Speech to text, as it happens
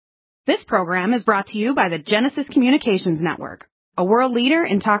This program is brought to you by the Genesis Communications Network, a world leader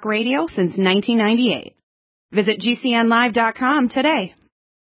in talk radio since 1998. Visit GCNlive.com today.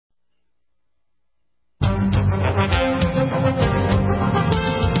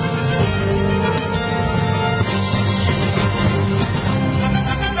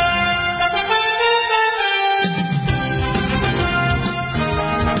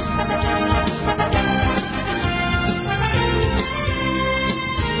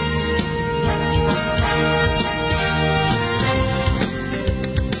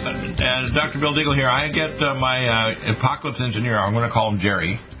 Dr. Bill Deagle here. I get my apocalypse engineer, I'm going to call him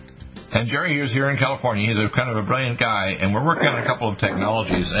Jerry. And Jerry is here in California. He's a kind of a brilliant guy, and we're working on a couple of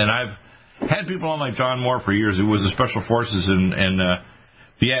technologies. And I've had people on like John Moore for years, who was the Special Forces in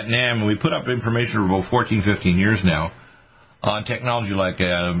Vietnam, and we put up information for about 14, 15 years now on technology like,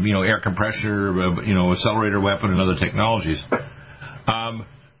 air compressor, accelerator weapon, and other technologies.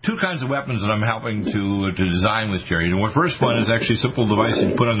 Two kinds of weapons that I'm helping to design with Jerry. And the first one is actually a simple device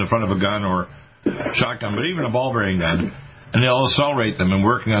you put on the front of a gun or shotgun, but even a ball-bearing gun, and they'll accelerate them, and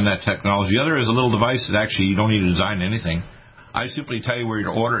working on that technology. The other is a little device that actually you don't need to design anything. I simply tell you where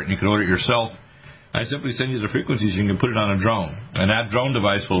to order it, and you can order it yourself. I simply send you the frequencies, and you can put it on a drone. And that drone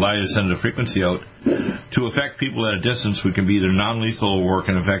device will allow you to send the frequency out to affect people at a distance, which can be either non-lethal or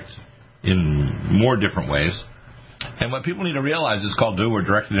can affect in more different ways. And what people need to realize is called or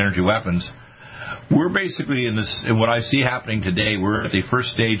directed energy weapons. We're basically in what I see happening today. We're at the first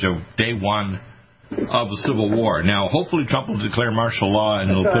stage of day one of the Civil War. Now, hopefully Trump will declare martial law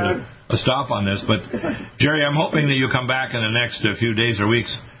and he'll put a stop on this. But, Jerry, I'm hoping that you'll come back in the next few days or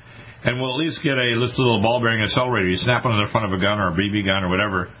weeks and we'll at least get this little ball-bearing accelerator. You snap it on the front of a gun or a BB gun or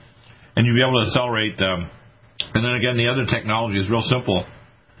whatever, and you'll be able to accelerate. And then, again, the other technology is real simple.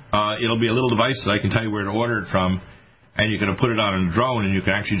 It'll be a little device that I can tell you where to order it from, and you can put it on a drone, and you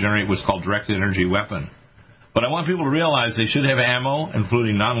can actually generate what's called directed energy weapon. But I want people to realize they should have ammo,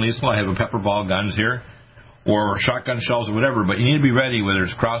 including non-lethal. I have a pepper ball guns here, or shotgun shells or whatever, but you need to be ready, whether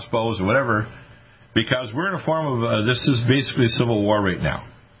it's crossbows or whatever, because we're in a form of, this is basically civil war right now.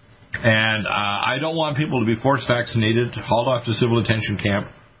 And I don't want people to be force vaccinated, hauled off to civil detention camp,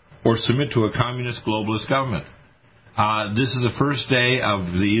 or submit to a communist globalist government. This is the first day of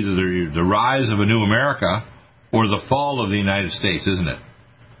either the rise of a new America or the fall of the United States, isn't it?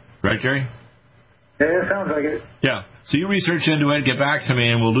 Right, Jerry? Yeah, it sounds like it. Yeah. So you research into it, get back to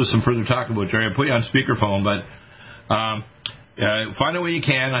me, and we'll do some further talk about it, Jerry. I'll put you on speakerphone, but find out what you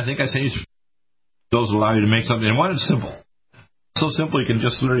can. I think I sent you some those allow you to make something. And one is simple. So simple you can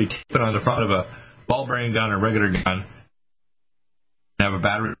just literally tape it on the front of a ball-bearing gun or regular gun, have a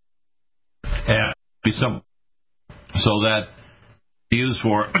battery, and be simple. So that used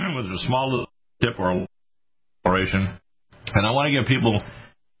for with a small little tip or a operation. And I want to give people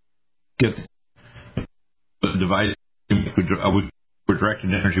get the device with directed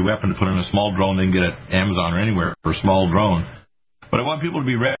energy weapon to put in a small drone. They can get it at Amazon or anywhere for a small drone. But I want people to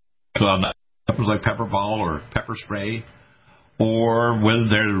be ready. So weapons like pepper ball or pepper spray, or whether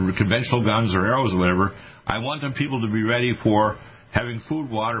they're conventional guns or arrows or whatever, I want the people to be ready for having food,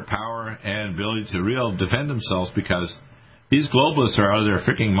 water, power, and ability to defend themselves, because these globalists are out of their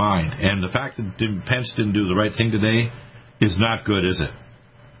freaking mind. And the fact that Pence didn't do the right thing today is not good, is it?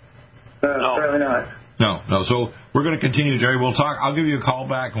 No, certainly not. No. So we're going to continue, Jerry. We'll talk. I'll give you a call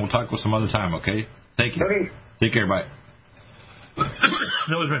back, and we'll talk with some other time, okay? Thank you. Okay. Take care. Bye.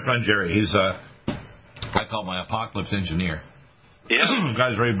 That was my friend Jerry. He's, I call my apocalypse engineer. Yeah. The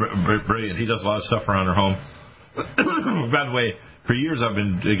guy's very brilliant. He does a lot of stuff around our home. By the way, for years I've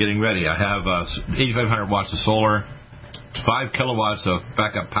been getting ready. I have 8,500 watts of solar, 5 kilowatts of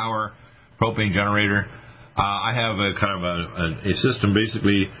backup power, propane generator. I have a kind of a system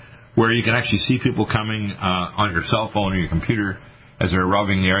basically where you can actually see people coming on your cell phone or your computer as they're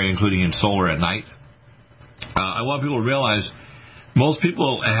arriving in the area, including in solar at night. I want people to realize most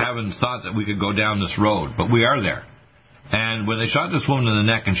people haven't thought that we could go down this road, but we are there. And when they shot this woman in the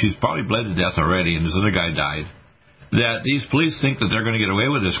neck, and she's probably bled to death already, and this other guy died, that these police think that they're going to get away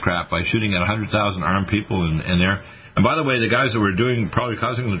with this crap by shooting at 100,000 armed people in there. And by the way, the guys that were probably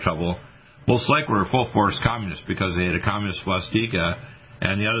causing them the trouble, most likely were full-force communists, because they had a communist swastika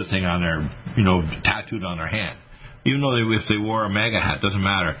and the other thing on their, tattooed on their hand. Even though if they wore a MAGA hat, doesn't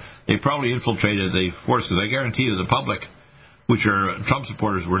matter. They probably infiltrated the force, because I guarantee you the public, which are Trump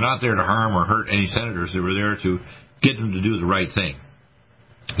supporters, were not there to harm or hurt any senators. They were there to get them to do the right thing.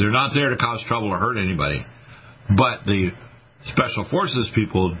 They're not there to cause trouble or hurt anybody. But the Special Forces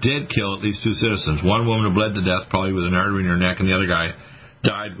people did kill at least 2 citizens. One woman who bled to death, probably with an artery in her neck, and the other guy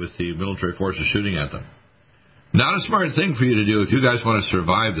died with the military forces shooting at them. Not a smart thing for you to do if you guys want to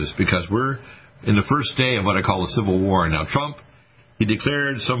survive this, because we're in the first day of what I call a civil war. Now, Trump, he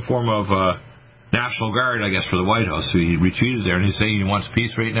declared some form of National Guard, I guess, for the White House. So he retreated there, and he's saying he wants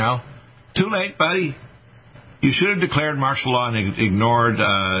peace right now. Too late, buddy. You should have declared martial law and ignored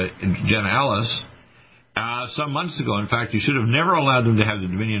Jenna Ellis some months ago. In fact, you should have never allowed them to have the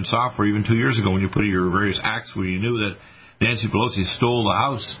Dominion software even 2 years ago when you put your various acts where you knew that Nancy Pelosi stole the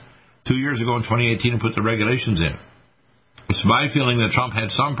House 2 years ago in 2018 and put the regulations in. It's my feeling that Trump had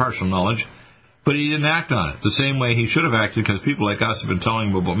some partial knowledge, but he didn't act on it the same way he should have acted, because people like us have been telling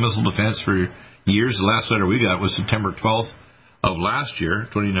him about missile defense for years. The last letter we got was September 12th of last year,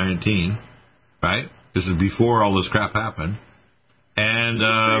 2019, right? This is before all this crap happened. And,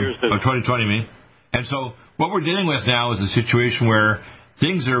 2020, I mean. And so what we're dealing with now is a situation where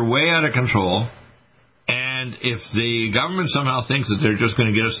things are way out of control, and if the government somehow thinks that they're just going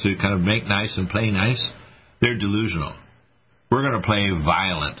to get us to kind of make nice and play nice, they're delusional. We're going to play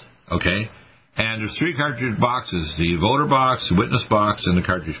violent, okay? And there's 3 cartridge boxes: the voter box, the witness box, and the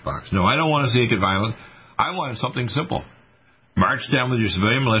cartridge box. No, I don't want to see it get violent. I want something simple. March down with your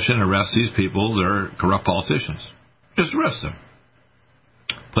civilian militia and arrest these people that are corrupt politicians. Just arrest them.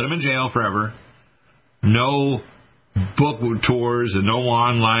 Put them in jail forever. No book tours and no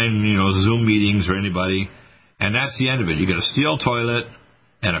online, Zoom meetings or anybody. And that's the end of it. You get a steel toilet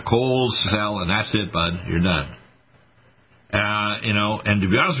and a cold cell, and that's it, bud. You're done. And to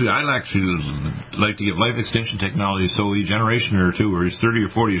be honest with you, I'd actually like to give life extension technology so a generation or two, or 30 or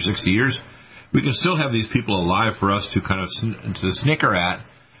 40 or 60 years, we can still have these people alive for us to kind of to snicker at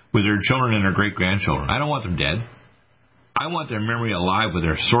with their children and their great-grandchildren. I don't want them dead. I want their memory alive with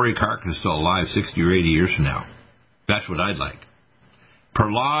their sorry carcass still alive 60 or 80 years from now. That's what I'd like.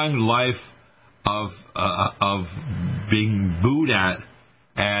 Prolonged life of being booed at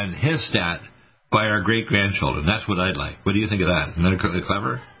and hissed at by our great-grandchildren. That's what I'd like. What do you think of that? Isn't that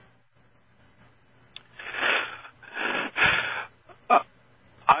clever?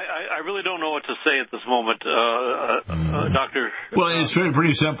 I really don't know what to say at this moment, Doctor. Well, it's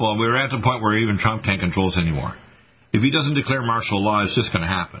pretty simple. We're at the point where even Trump can't control us anymore. If he doesn't declare martial law, it's just going to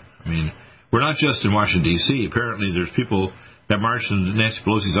happen. I mean, we're not just in Washington, D.C. Apparently, there's people that marched in Nancy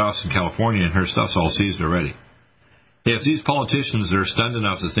Pelosi's office in California, and her stuff's all seized already. If these politicians are stunned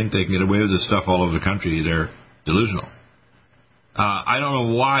enough to think they can get away with this stuff all over the country, they're delusional. I don't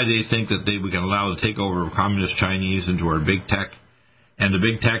know why they think that we can allow the takeover of communist Chinese into our big tech, and the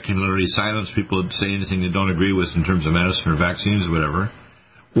big tech can literally silence people that say anything they don't agree with in terms of medicine or vaccines or whatever,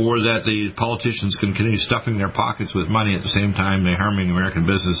 or that the politicians can continue stuffing their pockets with money at the same time they're harming American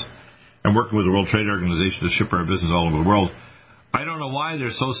business and working with the World Trade Organization to ship our business all over the world. I don't know why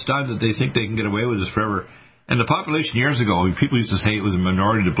they're so stunned that they think they can get away with this forever. And the population years ago, people used to say it was a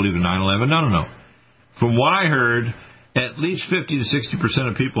minority to believe in 9/11. No. From what I heard, at least 50 to 60%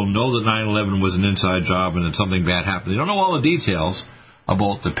 of people know that 9/11 was an inside job and that something bad happened. They don't know all the details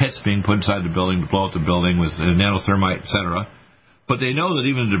about the pits being put inside the building to blow up the building with nanothermite, etc. But they know that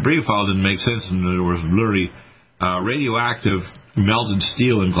even the debris file didn't make sense, and there was literally radioactive melted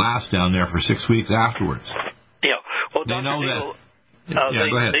steel and glass down there for 6 weeks afterwards. Yeah, well, they know Neal, that.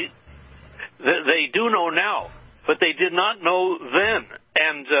 Go ahead. They do know now, but they did not know then,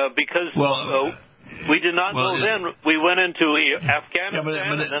 and because we did not know then, we went into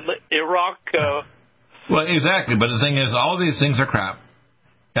Afghanistan and then Iraq. Well, exactly, but the thing is, all of these things are crap.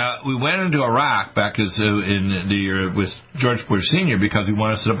 We went into Iraq back in the year with George Bush Sr. because we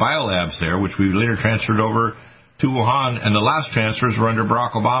wanted to set up biolabs there, which we later transferred over to Wuhan, and the last transfers were under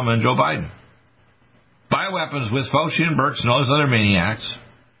Barack Obama and Joe Biden. Bioweapons with Fauci and Birx and all those other maniacs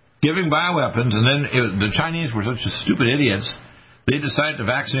giving bioweapons, and then the Chinese were such stupid idiots, they decided to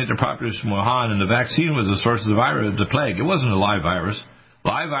vaccinate their population in Wuhan, and the vaccine was the source of the virus, the plague. It wasn't a live virus.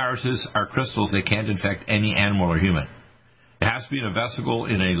 Live viruses are crystals. They can't infect any animal or human. It has to be in a vesicle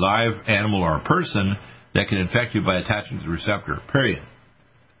in a live animal or a person that can infect you by attaching to the receptor, period.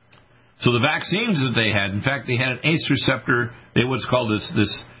 So the vaccines that they had, in fact, they had an ACE receptor. They what's called this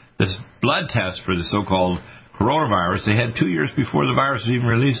blood test for the so-called coronavirus. They had 2 years before the virus was even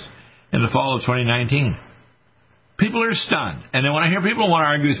released in the fall of 2019. People are stunned. And then when I hear people want to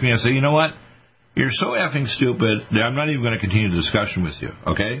argue with me, I say, you know what? You're so effing stupid that I'm not even going to continue the discussion with you,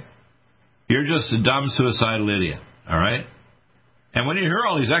 okay? You're just a dumb, suicidal idiot, all right? And when you hear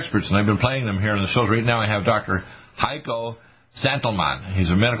all these experts, and I've been playing them here on the shows, right now I have Dr. Heiko Santelmann.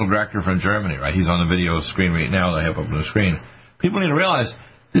 He's a medical director from Germany, right? He's on the video screen right now that I have up on the screen. People need to realize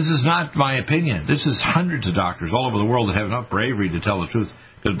this is not my opinion. This is hundreds of doctors all over the world that have enough bravery to tell the truth.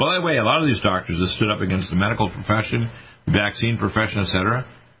 Because, by the way, a lot of these doctors that stood up against the medical profession, the vaccine profession, etc.,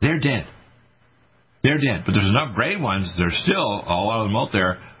 they're dead. They're dead. But there's enough brave ones. There's still a lot of them out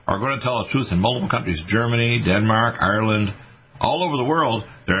there are going to tell the truth in multiple countries. Germany, Denmark, Ireland, all over the world.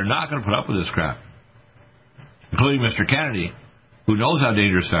 They're not going to put up with this crap, including Mr. Kennedy, who knows how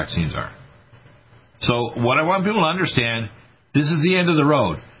dangerous vaccines are. So what I want people to understand, this is the end of the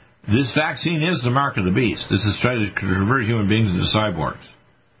road. This vaccine is the mark of the beast. This is trying to convert human beings into cyborgs.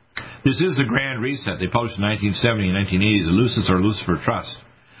 This is the Grand Reset they published in 1970 and 1980, the Lucis or Lucifer Trust.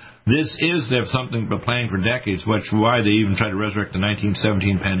 This is something been planning for decades, which is why they even tried to resurrect the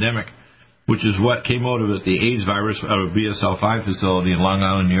 1917 pandemic, which is what came out of it, the AIDS virus out of BSL-5 facility in Long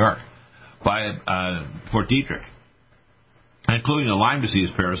Island, New York, by Fort Detrick, including the Lyme disease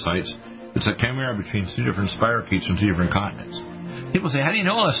parasites. It's a chimera between two different spirochetes from two different continents. People say, how do you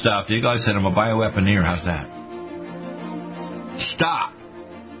know all this stuff? The guy said, I'm a bioweaponeer. How's that? Stop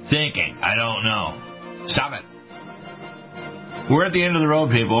thinking, I don't know. Stop it. We're at the end of the road,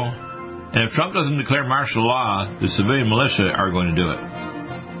 people. And if Trump doesn't declare martial law, the civilian militia are going to do it.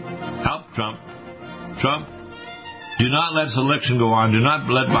 Help Trump. Trump, do not let this election go on. Do not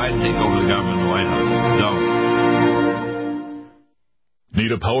let Biden take over the government in the White House. Don't.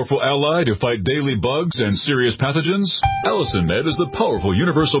 Need a powerful ally to fight daily bugs and serious pathogens? Allicin Med is the powerful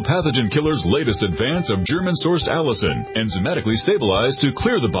universal pathogen killer's latest advance of German-sourced allicin, enzymatically stabilized to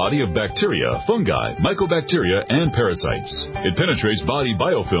clear the body of bacteria, fungi, mycobacteria, and parasites. It penetrates body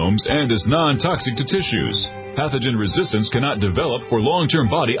biofilms and is non-toxic to tissues. Pathogen resistance cannot develop for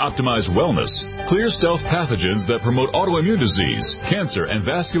long-term body-optimized wellness. Clear stealth pathogens that promote autoimmune disease, cancer, and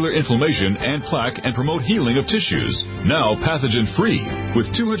vascular inflammation and plaque and promote healing of tissues. Now pathogen-free.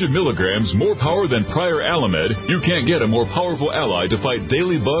 With 200 milligrams more power than prior Alamed, you can't get a more powerful ally to fight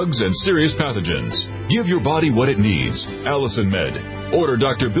daily bugs and serious pathogens. Give your body what it needs. Allicin Med. Order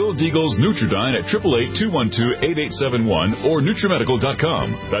Dr. Bill Deagle's Nutridyne at 888-212-8871 or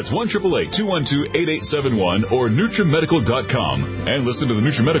NutriMedical.com. That's 1-888-212-8871 or NutriMedical.com. And listen to the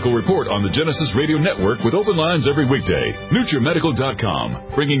NutriMedical Report on the Genesis Radio Network with open lines every weekday.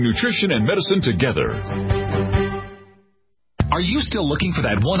 NutriMedical.com, bringing nutrition and medicine together. Are you still looking for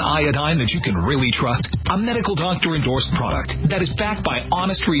that one iodine that you can really trust? A medical doctor-endorsed product that is backed by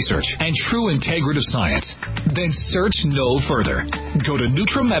honest research and true integrative science? Then search no further. Go to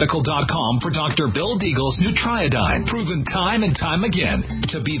NutriMedical.com for Dr. Bill Deagle's Nutriodine, proven time and time again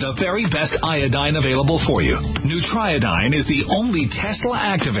to be the very best iodine available for you. Nutriodine is the only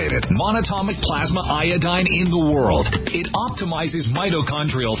Tesla-activated monatomic plasma iodine in the world. It optimizes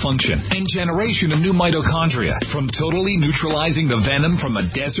mitochondrial function and generation of new mitochondria from totally neutralizing the venom from a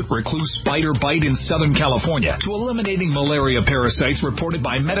desert recluse spider bite in Southern California to eliminating malaria parasites reported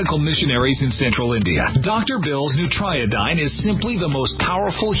by medical missionaries in Central India. Dr. Bill's Nutriodine is simply the most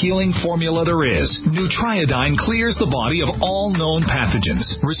powerful healing formula there is. Nutriodine clears the body of all known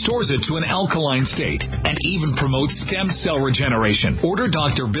pathogens, restores it to an alkaline state, and even promotes stem cell regeneration. Order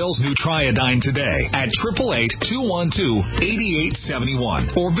Dr. Bill's Nutriodine today at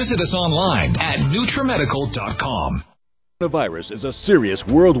 888-212-8871 or visit us online at NutriMedical.com. Coronavirus is a serious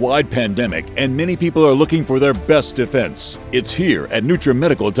worldwide pandemic, and many people are looking for their best defense. It's here at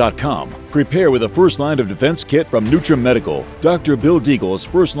NutriMedical.com. Prepare with a first line of defense kit from NutriMedical. Dr. Bill Deagle's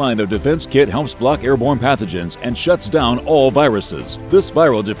first line of defense kit helps block airborne pathogens and shuts down all viruses. This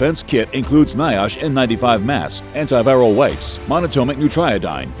viral defense kit includes NIOSH N95 mask, antiviral wipes, monatomic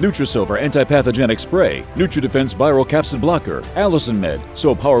Nutriodine, NutriSilver antipathogenic spray, NutriDefense viral capsid blocker, Allicin Med,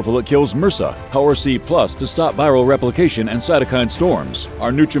 so powerful it kills MRSA, Power C Plus to stop viral replication and cytokine storms.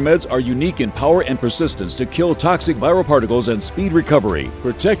 Our NutriMeds are unique in power and persistence to kill toxic viral particles and speed recovery.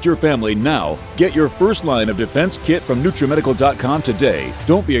 Protect your family now. Get your first line of defense kit from NutriMedical.com today.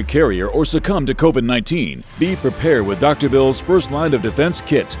 Don't be a carrier or succumb to COVID-19. Be prepared with Dr. Bill's first line of defense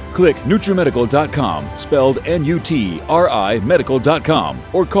kit. Click NutriMedical.com, spelled N-U-T-R-I Medical.com,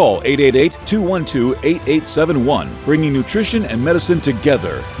 or call 888-212-8871, bringing nutrition and medicine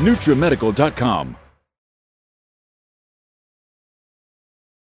together. NutriMedical.com.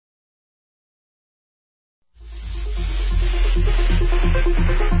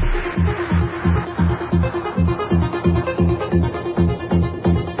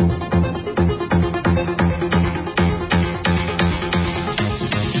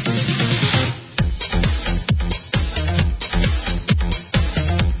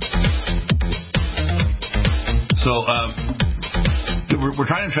 So we're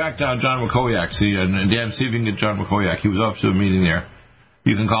trying to track down John Wakoyak. See if you can get John Wakoyak. He was off to a meeting there.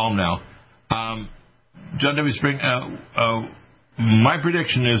 You can call him now. John W. Spring, my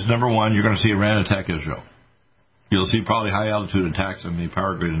prediction is, number one, you're going to see Iran attack Israel. You'll see probably high-altitude attacks on the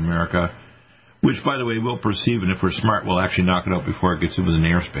power grid in America, which, by the way, we'll perceive, and if we're smart, we'll actually knock it out before it gets into the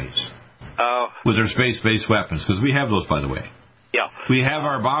airspace. with their space-based weapons, because we have those, by the way. Yeah. We have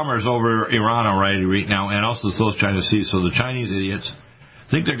our bombers over Iran already right now, and also the South China Sea. So the Chinese idiots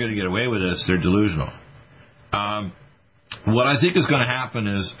think they're going to get away with this. They're delusional. What I think is going to happen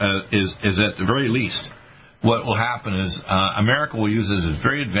is at the very least, what will happen is America will use it as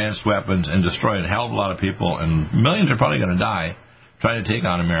very advanced weapons and destroy a hell of a lot of people, and millions are probably going to die trying to take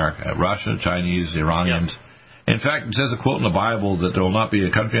on America. Russia, Chinese, Iranians. In fact, it says a quote in the Bible that there will not be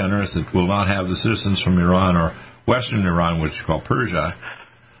a country on earth that will not have the citizens from Iran or Western Iran, which is called Persia,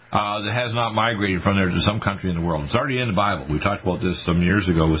 that has not migrated from there to some country in the world. It's already in the Bible. We talked about this some years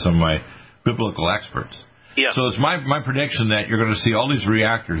ago with some of my biblical experts. Yeah. So it's my prediction that you're going to see all these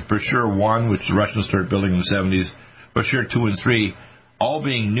reactors, for sure 1, which the Russians started building in the 70s, for sure 2 and 3, all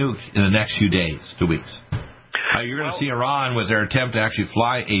being nuked in the next few days, 2 weeks. You're going to see Iran with their attempt to actually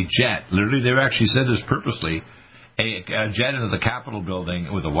fly a jet. Literally, they've actually said this purposely, a jet into the Capitol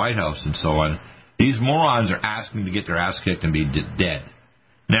building with the White House and so on. These morons are asking to get their ass kicked and be dead.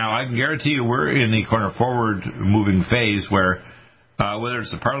 Now, I can guarantee you we're in the forward-moving phase where, whether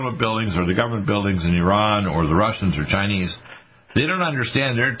it's the parliament buildings or the government buildings in Iran or the Russians or Chinese, they don't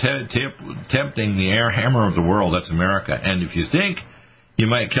understand. They're tempting the air hammer of the world. That's America. And if you think you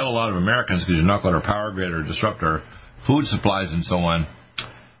might kill a lot of Americans because you knock out our power grid or disrupt our food supplies and so on,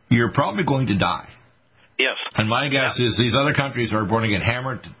 you're probably going to die. Yes. And my guess is these other countries are going to get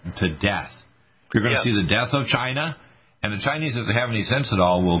hammered to death. You're going to see the death of China, and the Chinese, if they have any sense at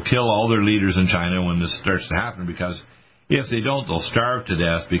all, will kill all their leaders in China when this starts to happen, because if they don't, they'll starve to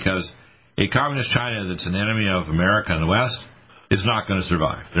death, because a communist China that's an enemy of America and the West is not going to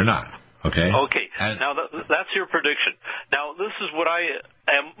survive. They're not. Okay? Okay. Now, that's your prediction. Now, this is what I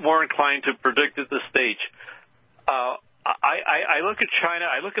am more inclined to predict at this stage. I look at China,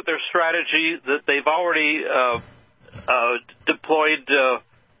 I look at their strategy that they've already deployed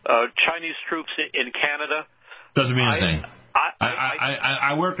Chinese troops in Canada. Doesn't mean anything.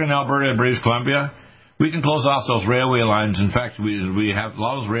 I worked in Alberta and British Columbia. We can close off those railway lines. In fact, we have a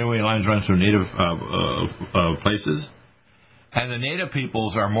lot of those railway lines run through native places. And the native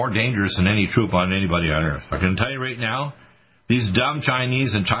peoples are more dangerous than any troop on anybody on earth. I can tell you right now, these dumb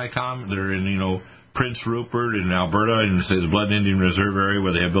Chinese and Chi-Com that are in, Prince Rupert in Alberta and, say, the Blood Indian Reserve area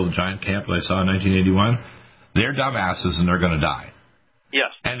where they have built a giant camp that I saw in 1981, they're dumbasses and they're going to die.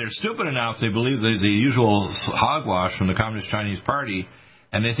 Yes. And they're stupid enough, they believe the usual hogwash from the Communist Chinese Party,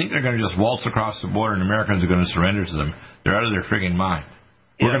 and they think they're going to just waltz across the border and Americans are going to surrender to them. They're out of their frigging mind.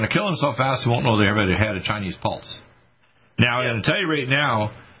 Yeah. We're going to kill them so fast they won't know they ever had a Chinese pulse. Now, I'm going to tell you right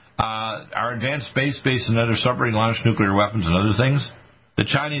now, our advanced space-based and other submarine-launched nuclear weapons and other things, the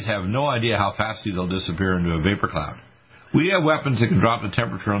Chinese have no idea how fast they'll disappear into a vapor cloud. We have weapons that can drop the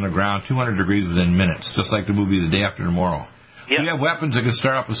temperature on the ground 200 degrees within minutes, just like the movie The Day After Tomorrow. Yep. We have weapons that can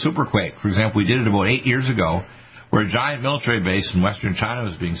start up a superquake. For example, we did it about 8 years ago, where a giant military base in western China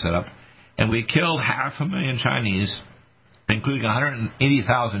was being set up, and we killed 500,000 Chinese, including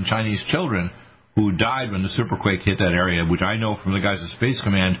 180,000 Chinese children who died when the superquake hit that area, which I know from the guys at Space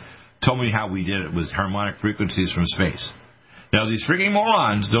Command told me how we did it with harmonic frequencies from space. Now, these freaking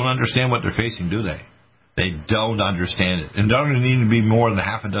morons don't understand what they're facing, do they? They don't understand it. And don't need to be more than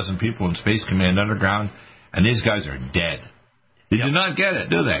half a dozen people in Space Command underground, and these guys are dead. They do not get it,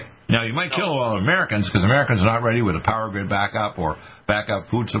 do they? Now, you might kill a lot of Americans because Americans are not ready with a power grid backup or backup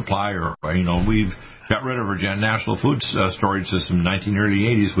food supply, or, we've got rid of our national food storage system in the early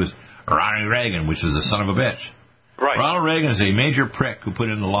 80s with Ronald Reagan, which is a son of a bitch. Right. Ronald Reagan is a major prick who put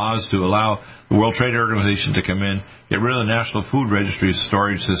in the laws to allow the World Trade Organization to come in, get rid of the National Food Registry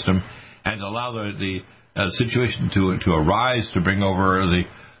storage system, and allow the situation to arise to bring over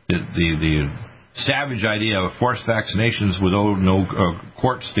the savage idea of forced vaccinations with no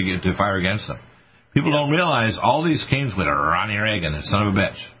courts to fire against them. People don't realize all these came with Ronnie Reagan, the son of a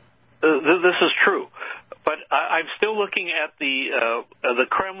bitch. This is true. But I'm still looking at the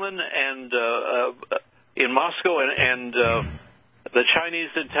Kremlin and in Moscow and the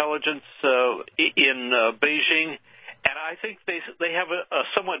Chinese intelligence in Beijing, and I think they have a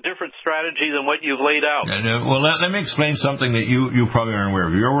somewhat different strategy than what you've laid out. Well, let me explain something that you probably aren't aware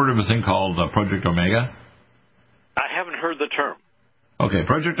of. You ever heard of a thing called Project Omega? I haven't heard the term. Okay,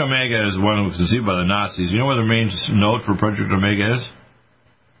 Project Omega is one that was conceived by the Nazis. You know where the main node for Project Omega is?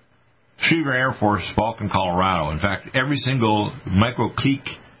 Schriever Air Force, Falcon, Colorado. In fact, every single micro-clique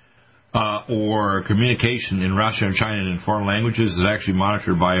or communication in Russia and China in foreign languages is actually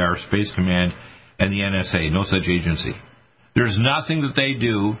monitored by our Space Command and the NSA, no such agency. There's nothing that they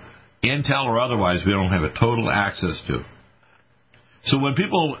do, intel or otherwise, we don't have a total access to. So when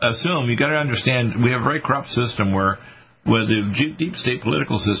people assume, you got to understand, we have a very corrupt system where with the deep state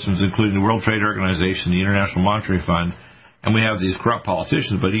political systems, including the World Trade Organization, the International Monetary Fund, and we have these corrupt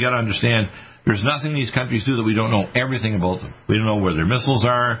politicians. But you got to understand, there's nothing these countries do that we don't know everything about them. We don't know where their missiles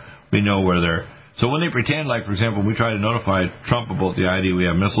are. We know where they're... So when they pretend, like, for example, we try to notify Trump about the idea we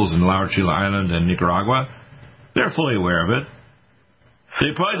have missiles in Lower Chile Island and Nicaragua, they're fully aware of it.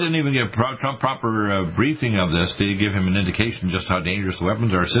 They probably didn't even give Trump proper briefing of this to give him an indication just how dangerous the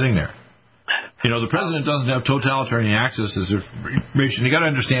weapons are sitting there. You know, the president doesn't have totalitarian access to this information. You got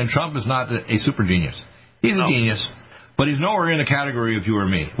to understand, Trump is not a super genius. He's a genius, but he's nowhere in the category of you or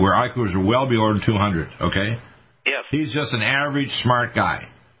me, where IQs are well beyond 200, okay? Yes. He's just an average smart guy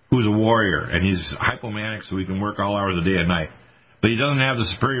who's a warrior, and he's hypomanic so he can work all hours of the day and night. But he doesn't have the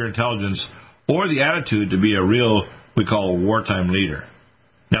superior intelligence or the attitude to be a real, we call a wartime leader.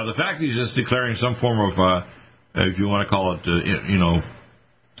 Now, the fact that he's just declaring some form of, if you want to call it,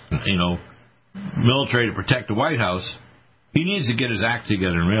 military to protect the White House, he needs to get his act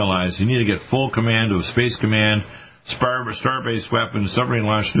together and realize he needs to get full command of Space Command, star-based weapons,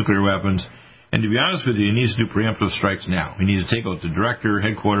 submarine-launched nuclear weapons, and to be honest with you, he needs to do preemptive strikes now. He needs to take out the director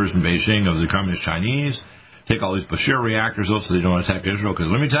headquarters in Beijing of the Communist Chinese, take all these Bashir reactors out so they don't attack Israel, because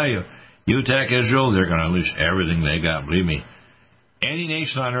let me tell you, you attack Israel, they're going to unleash everything they got, believe me. Any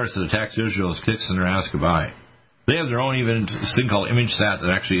nation on earth that attacks Israel is kicks in their ass goodbye. They have their own even thing called ImageSat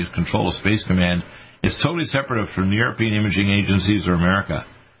that actually controls Space Command. It's totally separate from the European imaging agencies or America.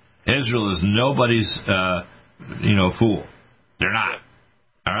 Israel is nobody's, fool. They're not.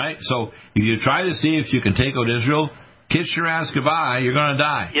 All right? So if you try to see if you can take out Israel, kiss your ass goodbye, you're going to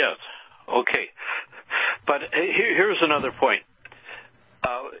die. Yes. Okay. But here's another point.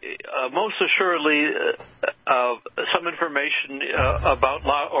 Most assuredly, some information about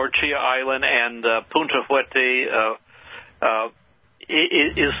La Orchilla Island and Punta Fuerte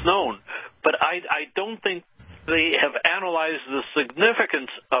is known, but I don't think they have analyzed the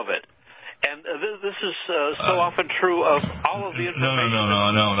significance of it. And this is so often true of all of the information.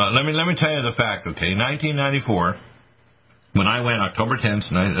 No. Let me tell you the fact, okay? 1994, when I went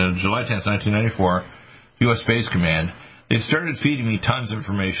July 10th, 1994, U.S. Space Command, they started feeding me tons of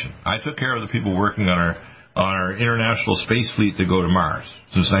information. I took care of the people working on our international space fleet to go to Mars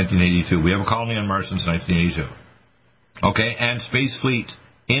since 1982. We have a colony on Mars since 1982. Okay, and space fleet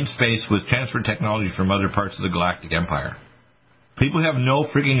in space with transfer technology from other parts of the galactic empire. People have no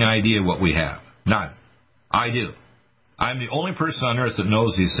freaking idea what we have. None. I do. I'm the only person on Earth that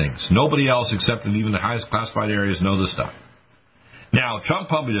knows these things. Nobody else except in even the highest classified areas know this stuff. Now, Trump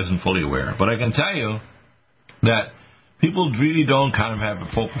probably isn't fully aware, but I can tell you that people really don't kind of have a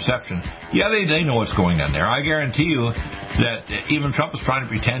full perception. Yeah, they know what's going on there. I guarantee you that even Trump is trying to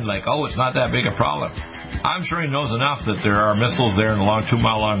pretend like, it's not that big a problem. I'm sure he knows enough that there are missiles there in a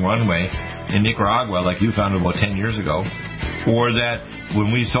 2-mile-long runway in Nicaragua, like you found about 10 years ago, or that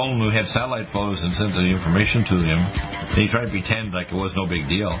when we told him we had satellite photos and sent the information to him, he tried to pretend like it was no big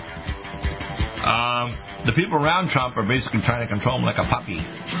deal. The people around Trump are basically trying to control him like a puppy.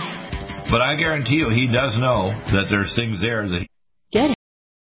 But I guarantee you he does know that there's things there that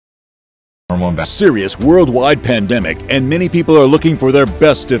serious worldwide pandemic, and many people are looking for their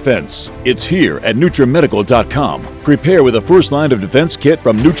best defense. It's here at NutriMedical.com. Prepare with a first line of defense kit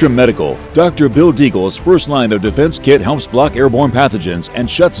from NutriMedical. Dr. Bill Deagle's first line of defense kit helps block airborne pathogens and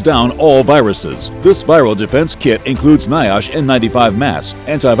shuts down all viruses. This viral defense kit includes NIOSH N95 mask,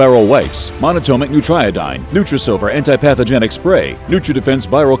 antiviral wipes, monatomic Nutriodine, Nutrisilver antipathogenic spray, NutriDefense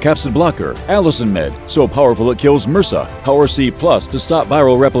viral capsid blocker, Allison Med, so powerful it kills MRSA, Power C Plus to stop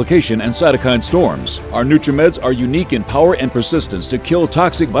viral replication and cytokine storms. Our NutriMeds are unique in power and persistence to kill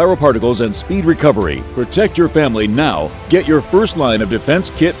toxic viral particles and speed recovery. Protect your family now. Get your first line of defense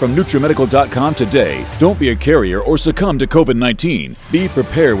kit from NutriMedical.com today. Don't be a carrier or succumb to COVID-19. Be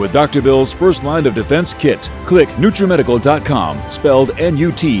prepared with Dr. Bill's first line of defense kit. Click NutriMedical.com, spelled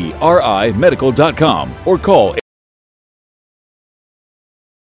NUTRI medical.com, or call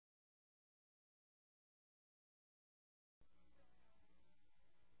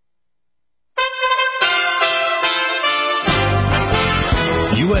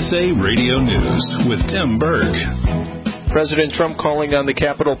USA Radio News with Tim Berg. President Trump calling on the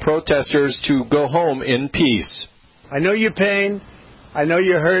Capitol protesters to go home in peace. I know your pain. I know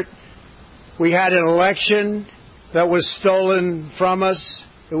you're hurt. We had an election that was stolen from us.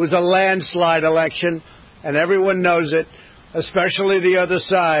 It was a landslide election, and everyone knows it, especially the other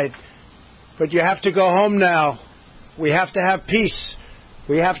side. But you have to go home now. We have to have peace.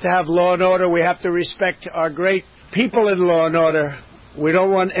 We have to have law and order. We have to respect our great people in law and order. We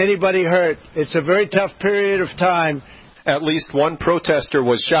don't want anybody hurt. It's a very tough period of time, At least one protester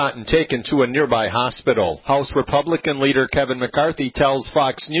was shot and taken to a nearby hospital. House Republican leader Kevin McCarthy tells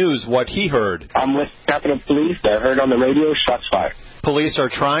Fox News what he heard. I'm with Capitol Police. I heard on the radio shots fired. Police are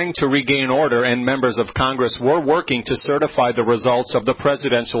trying to regain order, and members of Congress were working to certify the results of the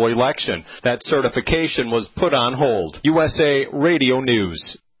presidential election. That certification was put on hold. USA Radio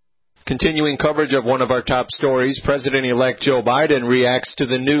News. Continuing coverage of one of our top stories, President-elect Joe Biden reacts to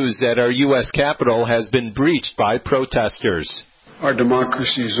the news that our U.S. Capitol has been breached by protesters. Our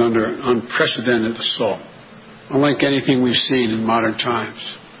democracy is under unprecedented assault, unlike anything we've seen in modern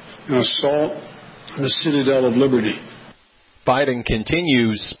times. An assault on the citadel of liberty. Biden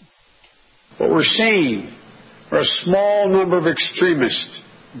continues. What we're seeing are a small number of extremists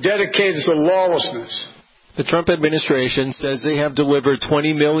dedicated to lawlessness. The Trump administration says they have delivered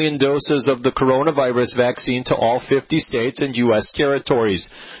 20 million doses of the coronavirus vaccine to all 50 states and U.S. territories.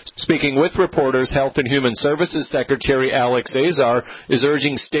 Speaking with reporters, Health and Human Services Secretary Alex Azar is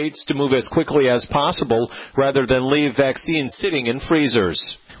urging states to move as quickly as possible rather than leave vaccines sitting in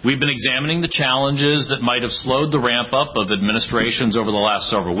freezers. We've been examining the challenges that might have slowed the ramp-up of administrations over the last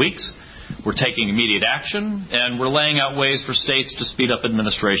several weeks. We're taking immediate action, and we're laying out ways for states to speed up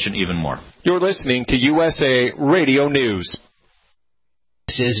administration even more. You're listening to USA Radio News.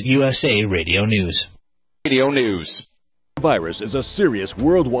 This is USA Radio News. Radio News. Virus is a serious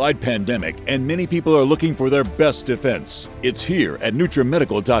worldwide pandemic, and many people are looking for their best defense. It's here at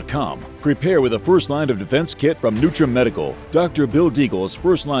NutriMedical.com. Prepare with a first line of defense kit from NutriMedical. Dr. Bill Deagle's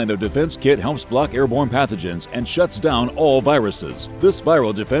first line of defense kit helps block airborne pathogens and shuts down all viruses. This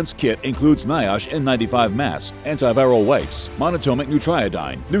viral defense kit includes NIOSH N95 mask, antiviral wipes, monatomic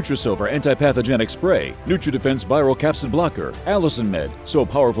Nutriodine, Nutrisilver antipathogenic spray, NutriDefense viral capsid blocker, Allison Med, so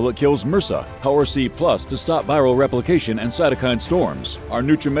powerful it kills MRSA, Power C Plus to stop viral replication and cytokine storms. Our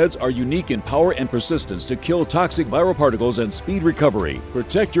NutriMeds are unique in power and persistence to kill toxic viral particles and speed recovery.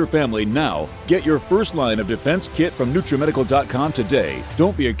 Protect your family now. Get your first line of defense kit from NutriMedical.com today.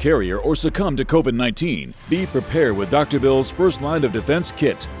 Don't be a carrier or succumb to COVID-19. Be prepared with Dr. Bill's first line of defense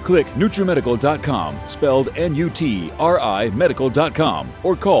kit. Click NutriMedical.com, spelled N-U-T-R-I medical.com,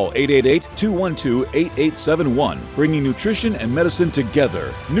 or call 888-212-8871, bringing nutrition and medicine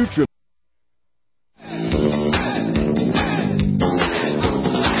together.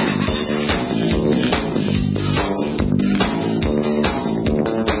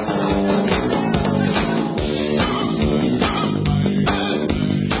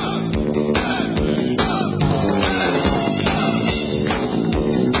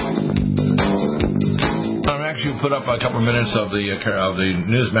 Put up a couple of minutes of the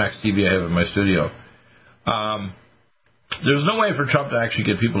Newsmax TV I have in my studio. There's no way for Trump to actually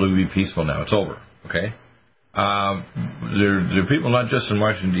get people to be peaceful now. It's over. Okay. There are people not just in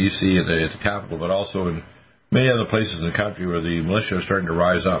Washington D.C. at the Capitol, but also in many other places in the country where the militia are starting to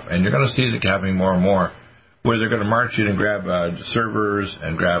rise up, and you're going to see it happening more and more, where they're going to march in and grab servers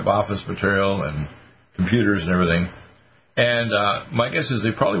and grab office material and computers and everything. And my guess is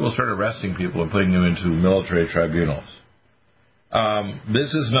they probably will start arresting people and putting them into military tribunals.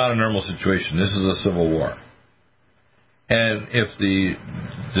 This is not a normal situation. This is a civil war. And if the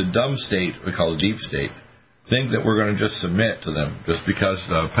dumb state, we call it deep state, think that we're going to just submit to them just because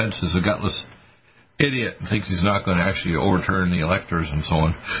Pence is a gutless idiot and thinks he's not going to actually overturn the electors and so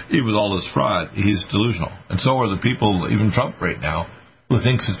on, even with all this fraud, he's delusional. And so are the people, even Trump right now, who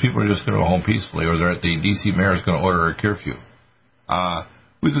thinks that people are just going to go home peacefully, or they're at the D.C. mayor is going to order a curfew.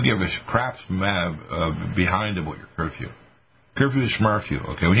 We could give a crap's behind about your curfew. Curfew is schmarfew,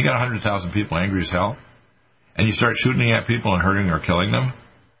 okay? When you got 100,000 people angry as hell, and you start shooting at people and hurting or killing them,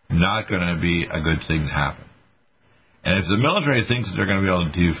 not going to be a good thing to happen. And if the military thinks that they're going to be able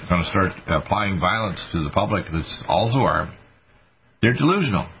to kind of start applying violence to the public that's also armed, they're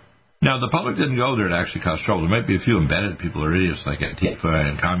delusional. Now, the public didn't go there to actually cause trouble. There might be a few embedded people or idiots like Antifa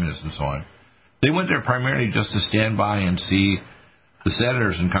and communists and so on. They went there primarily just to stand by and see the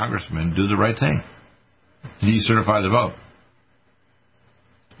senators and congressmen do the right thing, decertify the vote.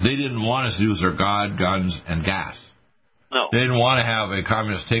 They didn't want us to use their God, guns, and gas. No. They didn't want to have a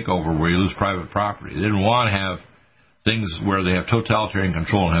communist takeover where you lose private property. They didn't want to have things where they have totalitarian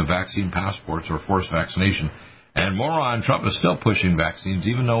control and have vaccine passports or forced vaccination. And moron Trump is still pushing vaccines,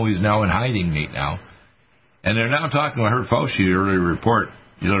 even though he's now in hiding now. And they're now talking, I heard Fauci earlier report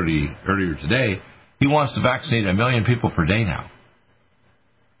earlier today, he wants to vaccinate 1 million people per day now.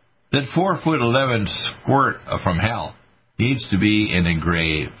 That 4'11" squirt from hell needs to be in a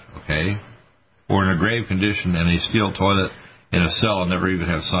grave, okay? Or in a grave condition in a steel toilet in a cell and never even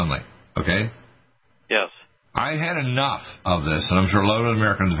have sunlight, okay? Yes. I had enough of this, and I'm sure a lot of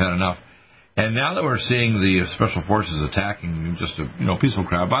Americans have had enough. And now that we're seeing the special forces attacking just a peaceful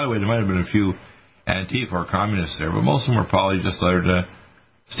crowd, by the way, there might have been a few Antifa or communists there, but most of them were probably just there to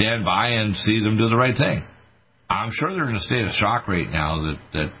stand by and see them do the right thing. I'm sure they're in a state of shock right now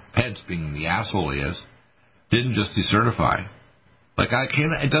that Pence, being the asshole he is, didn't just decertify.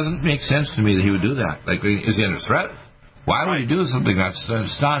 It doesn't make sense to me that he would do that. Is he under threat? Why would he do something that's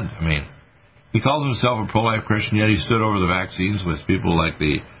stunned? I mean, he calls himself a pro-life Christian, yet he stood over the vaccines with people like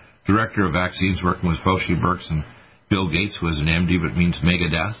the director of vaccines working with Fauci, Birx, and Bill Gates, who is an MD but means mega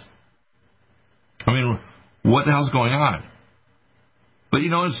death. I mean, what the hell's going on? But,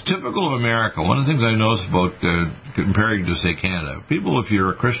 it's typical of America. One of the things I noticed about comparing to, say, Canada, people, if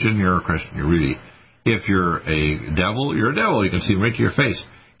you're a Christian, you're a Christian. You're really. If you're a devil, you're a devil. You can see them right to your face.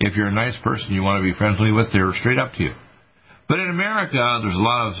 If you're a nice person you want to be friendly with, they're straight up to you. But in America, there's a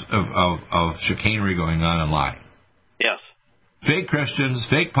lot of chicanery going on and lying. Yes. Fake Christians,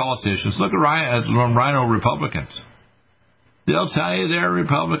 fake politicians. Look at Rhino Republicans. They'll tell you they're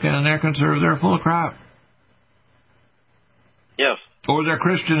Republican and they're conservative. They're full of crap. Yes. Or they're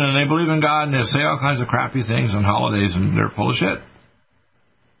Christian and they believe in God and they say all kinds of crappy things on holidays and they're full of shit.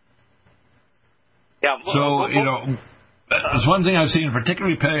 Yeah. So, there's one thing I've seen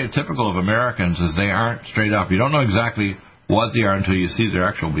particularly typical of Americans is they aren't straight up. You don't know exactly what they are until you see their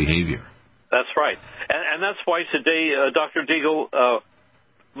actual behavior. That's right. And that's why today, Dr. Deagle,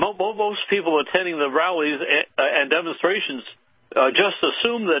 most people attending the rallies and demonstrations just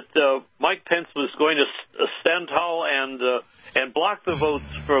assumed that Mike Pence was going to stand tall and block the votes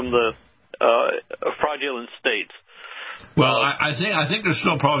from the fraudulent states. Well, I think there's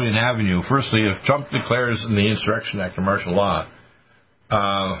still probably an avenue. Firstly, if Trump declares in the Insurrection Act of martial law,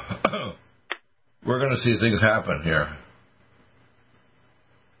 we're going to see things happen here.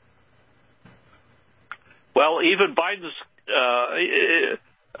 Well, even Biden's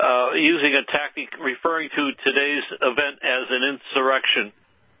using a tactic referring to today's event as an insurrection.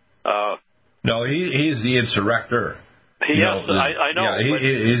 No, he's the insurrector. Yes, I know.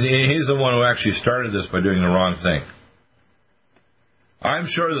 Yeah, he's the one who actually started this by doing the wrong thing. I'm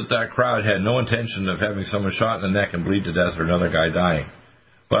sure that crowd had no intention of having someone shot in the neck and bleed to death or another guy dying.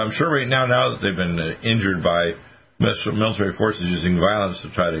 But I'm sure right now that they've been injured by military forces using violence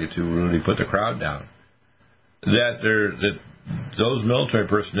to try to really put the crowd down, that those military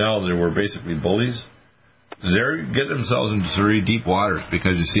personnel that were basically bullies, they're getting themselves into some really deep waters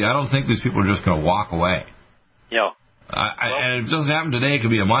because, you see, I don't think these people are just going to walk away. Yeah. And it doesn't happen today. It could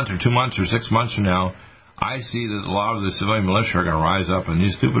be a month or 2 months or 6 months from now. I see that a lot of the civilian militia are going to rise up, and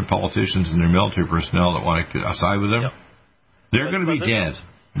these stupid politicians and their military personnel that want to side with them, they're going to be dead.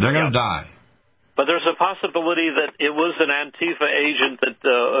 They're going to die. But there's a possibility that it was an Antifa agent that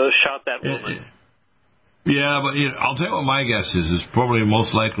shot that woman. Yeah, but I'll tell you what my guess is. It's probably most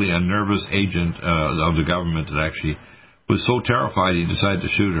likely a nervous agent of the government that actually was so terrified he decided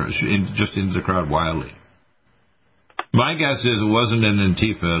to shoot her just into the crowd wildly. My guess is it wasn't an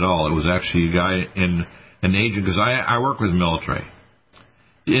Antifa at all. It was actually a guy an agent, because I work with military.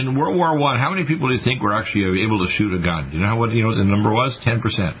 In World War I, how many people do you think were actually able to shoot a gun? Do you know what the number was? 10%.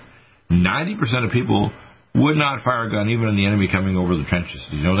 90% of people would not fire a gun even in the enemy coming over the trenches.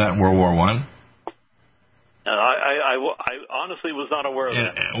 Did you know that in World War I? I honestly was not aware of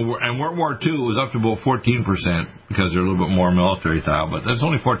that. And World War II was up to about 14% because they're a little bit more military style, but that's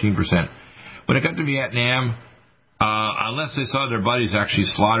only 14%. When it got to Vietnam, unless they saw their buddies actually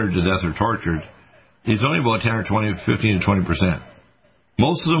slaughtered to death or tortured, it's only about 10 or 20, 15 to 20%.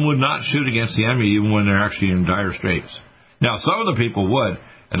 Most of them would not shoot against the enemy even when they're actually in dire straits. Now, some of the people would,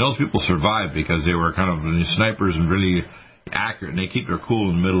 and those people survived because they were kind of snipers and really accurate, and they keep their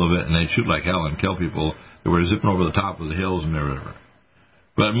cool in the middle of it, and they'd shoot like hell and kill people that were zipping over the top of the hills and whatever.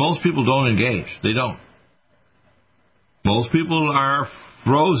 But most people don't engage. They don't. Most people are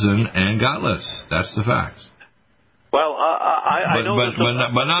frozen and gutless. That's the facts. Well, I know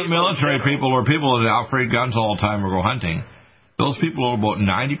but not military people or people that operate guns all the time or go hunting. Those people, about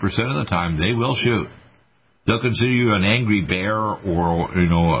 90% of the time, they will shoot. They'll consider you an angry bear or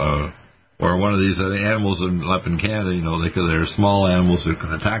one of these other animals up in Canada. They're small animals that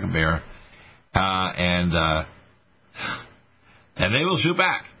can attack a bear, and they will shoot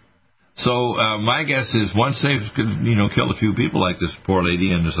back. So my guess is once they've killed a few people like this poor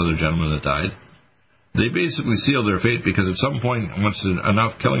lady and this other gentleman that died, they basically seal their fate, because at some point, once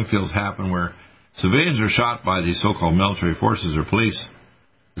enough killing fields happen where civilians are shot by these so-called military forces or police,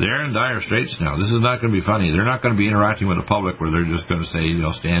 they're in dire straits now. This is not going to be funny. They're not going to be interacting with the public where they're just going to say,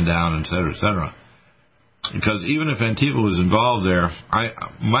 stand down, et cetera, et cetera. Because even if Antifa was involved there,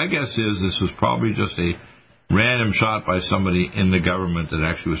 my guess is this was probably just a random shot by somebody in the government that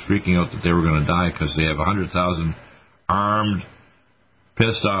actually was freaking out that they were going to die because they have 100,000 armed,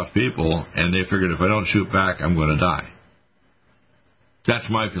 pissed off people, and they figured if I don't shoot back, I'm going to die. That's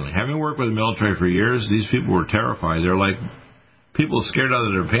my feeling. Having worked with the military for years, these people were terrified. They're like people scared out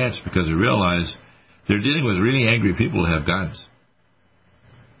of their pants because they realize they're dealing with really angry people who have guns.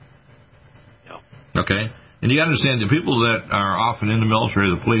 Yeah. Okay? And you got to understand, the people that are often in the military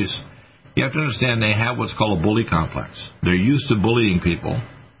or the police, you have to understand they have what's called a bully complex. They're used to bullying people.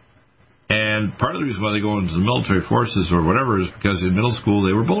 And part of the reason why they go into the military forces or whatever is because in middle school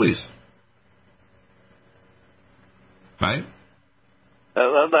they were bullies. Right?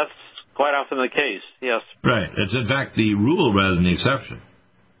 That's quite often the case, yes. Right. It's in fact the rule rather than the exception.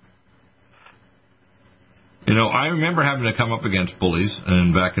 You know, I remember having to come up against bullies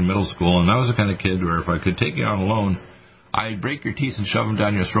back in middle school, and I was the kind of kid where if I could take you on alone, I'd break your teeth and shove them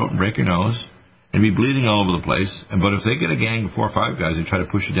down your throat and break your nose and be bleeding all over the place. But if they get a gang of 4 or 5 guys, they try to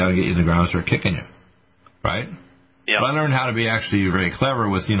push you down and get you in the ground and start kicking you. Right? Yeah. But I learned how to be actually very clever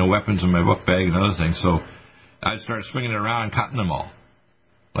with, weapons in my book bag and other things. So I'd start swinging it around and cutting them all.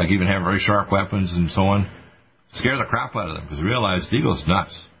 Like even have very sharp weapons and so on. Scare the crap out of them because I realized Deagle's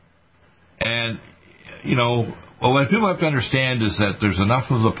nuts. And, what people have to understand is that there's enough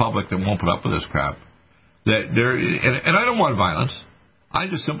of the public that won't put up with this crap. And I don't want violence. I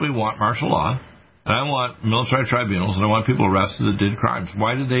just simply want martial law. And I want military tribunals. And I want people arrested that did crimes.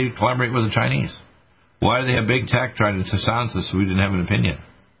 Why did they collaborate with the Chinese? Why did they have big tech trying to silence us so we didn't have an opinion?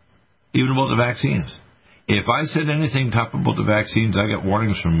 Even about the vaccines. If I said anything tough about the vaccines, I get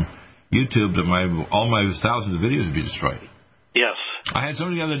warnings from YouTube that all my thousands of videos would be destroyed. Yes. I had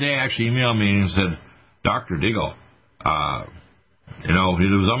somebody the other day actually email me and said, Dr. Deagle, it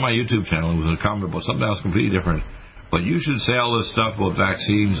was on my YouTube channel. It was a comment about something else completely different. But you should say all this stuff about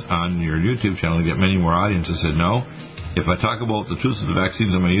vaccines on your YouTube channel to get many more audience. I said, no. If I talk about the truth of the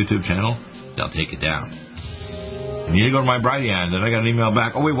vaccines on my YouTube channel, they'll take it down. You need to go to my Brighteon. Then I got an email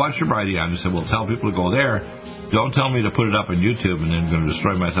back, oh, wait, what's your Brighteon? I said, well, tell people to go there. Don't tell me to put it up on YouTube and then going to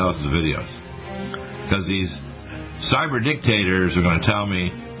destroy my thousands of videos. Because these cyber dictators are going to tell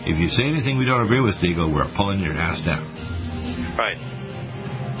me, if you say anything we don't agree with, Deagle, we're pulling your ass down. Right.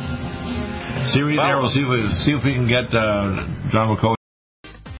 See what there. We'll see if we can get John McCoy.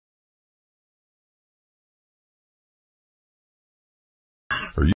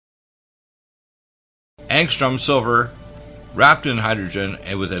 Angstrom silver wrapped in hydrogen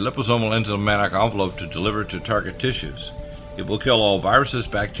and with a liposomal enzymatic envelope to deliver to target tissues. It will kill all viruses,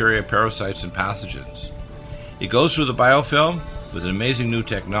 bacteria, parasites, and pathogens. It goes through the biofilm with an amazing new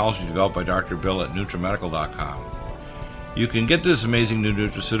technology developed by Dr. Bill at NutriMedical.com. You can get this amazing new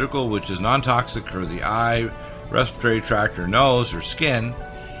nutraceutical, which is non-toxic for the eye, respiratory tract, or nose, or skin,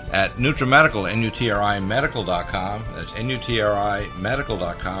 at NutriMedical, NutriMedical.com. That's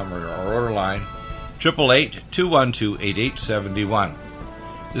NutriMedical.com, or our order line 888-212-8871.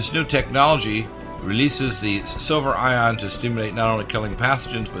 This new technology releases the silver ion to stimulate not only killing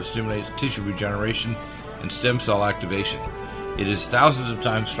pathogens, but stimulates tissue regeneration and stem cell activation. It is thousands of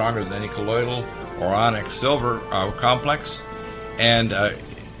times stronger than any colloidal or onyx silver complex, and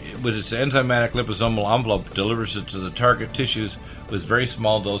with its enzymatic liposomal envelope, delivers it to the target tissues with very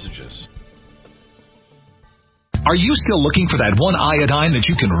small dosages. Are you still looking for that one iodine that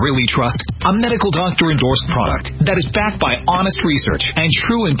you can really trust? A medical doctor-endorsed product that is backed by honest research and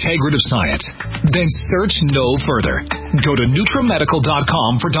true integrative science? Then search no further. Go to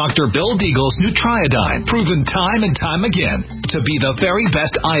NutriMedical.com for Dr. Bill Deagle's Nutriodine, proven time and time again to be the very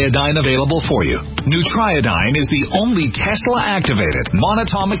best iodine available for you. Nutriodine is the only Tesla-activated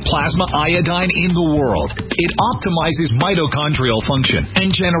monatomic plasma iodine in the world. It optimizes mitochondrial function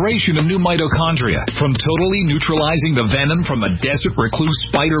and generation of new mitochondria from totally neutralizing the venom from a desert recluse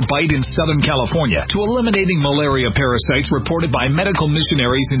spider bite in Southern California to eliminating malaria parasites reported by medical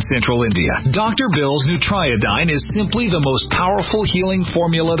missionaries in Central India. Dr. Bill's Nutriodine is simply the most powerful healing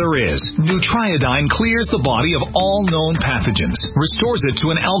formula there is. Nutriodine clears the body of all known pathogens, restores it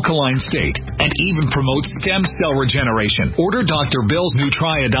to an alkaline state, and even promotes stem cell regeneration. Order Dr. Bill's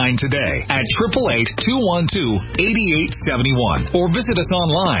Nutriodine today at 888-212-8871 or visit us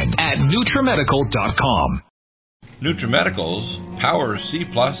online at NutriMedical.com. NutriMedical's Power C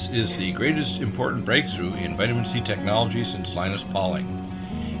Plus is the greatest important breakthrough in vitamin C technology since Linus Pauling.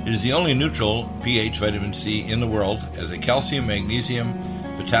 It is the only neutral pH vitamin C in the world as a calcium, magnesium,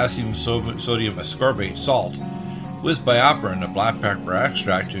 potassium, sodium ascorbate salt with BioPerine, a black pepper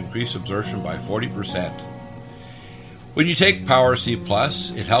extract, to increase absorption by 40%. When you take Power C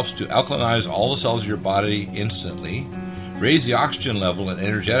Plus, it helps to alkalinize all the cells of your body instantly, raise the oxygen level and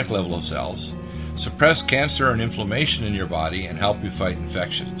energetic level of cells, suppress cancer and inflammation in your body, and help you fight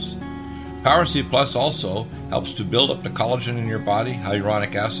infections. Power C Plus also helps to build up the collagen in your body,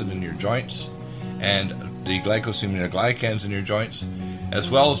 hyaluronic acid in your joints, and the glycosaminoglycans in your joints, as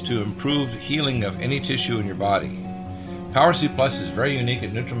well as to improve healing of any tissue in your body. Power C Plus is very unique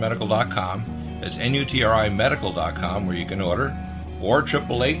at NutriMedical.com. It's NutriMedical.com where you can order, or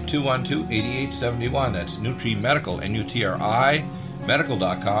 888-212-8871. That's NutriMedical, NUTRI,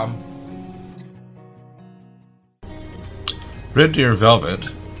 medical.com. Red Deer Velvet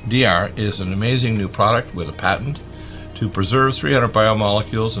DR is an amazing new product with a patent to preserve 300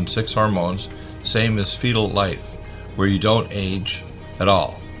 biomolecules and 6 hormones, same as fetal life, where you don't age at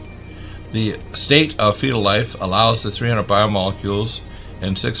all. The state of fetal life allows the 300 biomolecules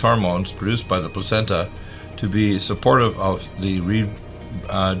and 6 hormones produced by the placenta to be supportive of the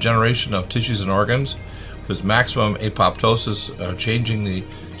regeneration of tissues and organs, with maximum apoptosis, changing the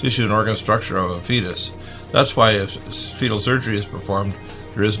tissue and organ structure of a fetus. That's why if fetal surgery is performed,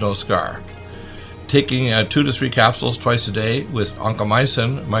 there is no scar. Taking 2 to 3 capsules twice a day with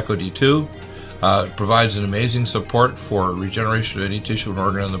oncomycin, myco-D2, provides an amazing support for regeneration of any tissue and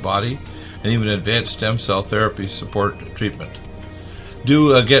organ in the body, and even advanced stem cell therapy support treatment.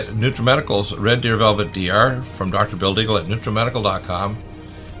 Do get NutriMedical's Red Deer Velvet DR from Dr. Bill Deagle at NutriMedical.com,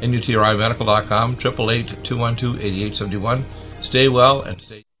 NUTRIMedical.com, 888-212-8871. Stay well and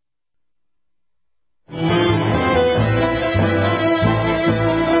stay...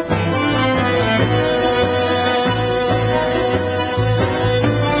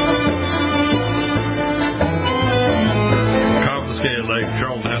 Confiscated, like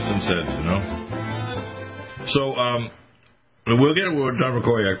Charles Manson said, you know. So, we'll get it with John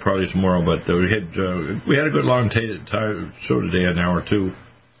McCoyak probably tomorrow, but we had a good long show today, an hour or two,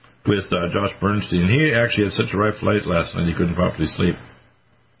 with Josh Bernstein. He actually had such a rough flight last night he couldn't properly sleep.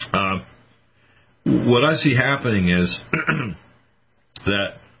 What I see happening is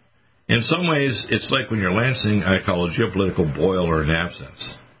that in some ways it's like when you're lancing, I call a geopolitical boil or an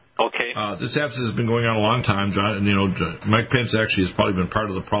abscess. Okay. This abscess has been going on a long time. Mike Pence actually has probably been part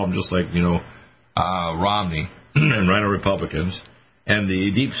of the problem, just like Romney and Rhino Republicans, and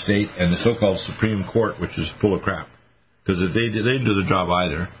the deep state and the so-called Supreme Court, which is full of crap, because they didn't do the job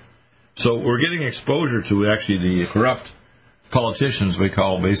either. So we're getting exposure to actually the corrupt politicians we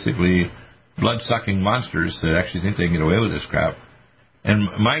call basically blood-sucking monsters that actually think they can get away with this crap. And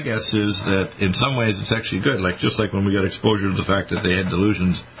my guess is that in some ways it's actually good, just like when we got exposure to the fact that they had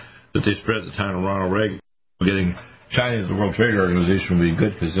delusions that they spread at the time of Ronald Reagan. Getting China into the World Trade Organization will be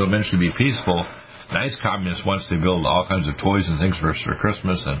good because they'll eventually be peaceful. Nice communists once they build all kinds of toys and things for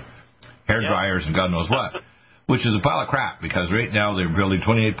Christmas and hair dryers and God knows what, which is a pile of crap because right now they're building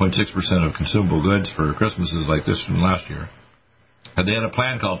 28.6% of consumable goods for Christmases like this from last year. And they had a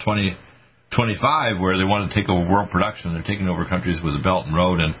plan called 2025 where they want to take over world production. They're taking over countries with the Belt and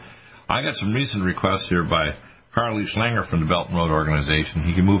Road. And I got some recent requests here by Harley Schlanger from the Belt and Road Organization.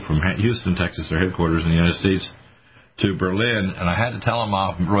 He can move from Houston, Texas, their headquarters in the United States, to Berlin. And I had to tell him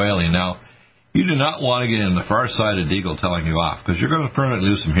off royally. Now, you do not want to get in the far side of Deagle telling you off, because you're going to permanently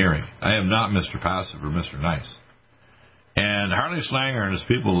lose some hearing. I am not Mr. Passive or Mr. Nice. And Harley Schlanger and his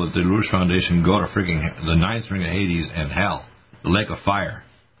people at the LaRouche Foundation go to freaking the ninth ring of Hades and hell, the lake of fire.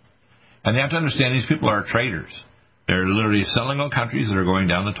 And they have to understand these people are traitors. They're literally selling on countries that are going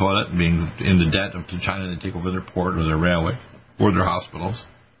down the toilet and being in the debt to China to take over their port or their railway or their hospitals.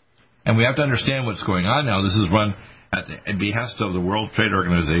 And we have to understand what's going on now. This is run at the behest of the World Trade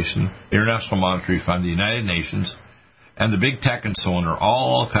Organization, International Monetary Fund, the United Nations, and the big tech and so on are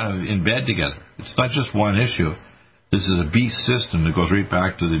all kind of in bed together. It's not just one issue. This is a beast system that goes right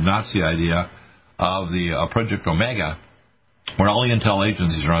back to the Nazi idea of the Project Omega, where all the intel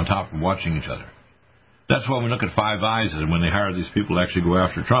agencies are on top of watching each other. That's why we look at Five Eyes, and when they hire these people to actually go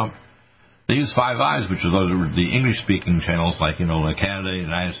after Trump, they use Five Eyes, which are those the English-speaking channels like Canada, the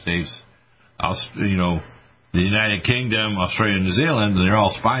United States, the United Kingdom, Australia, and New Zealand, and they're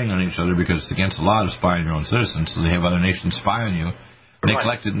all spying on each other because it's against the law to spy on your own citizens, so they have other nations spy on you, and they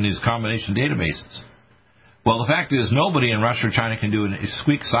collect it in these combination databases. Well, the fact is nobody in Russia or China can do a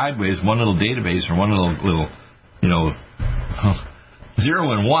squeak sideways one little database or one little 0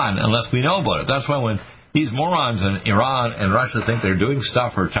 and 1 unless we know about it. That's why when these morons in Iran and Russia think they're doing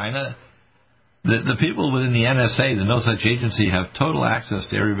stuff for China, the people within the NSA, the No Such Agency, have total access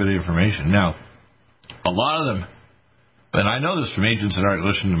to every bit of information. Now, a lot of them, and I know this from agents that aren't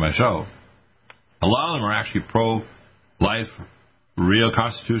listening to my show, a lot of them are actually pro-life, real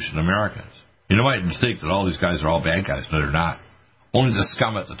Constitution Americans. You might think that all these guys are all bad guys. No, they're not. Only the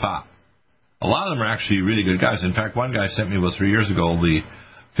scum at the top. A lot of them are actually really good guys. In fact, one guy sent me 3 years ago the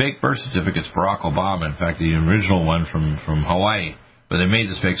fake birth certificates for Barack Obama. In fact, the original one from Hawaii, but they made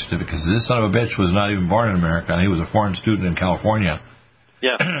this fake certificate because this son of a bitch was not even born in America. He was a foreign student in California.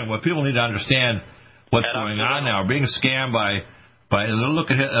 Yeah. What people need to understand what's going on now. We're being scammed by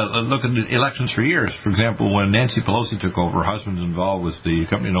look at the elections for years. For example, when Nancy Pelosi took over, her husband's involved with the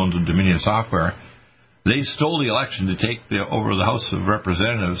company known as Dominion Software. They stole the election to take over the House of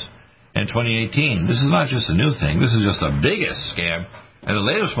Representatives in 2018. This is not just a new thing. This is just the biggest scam. And the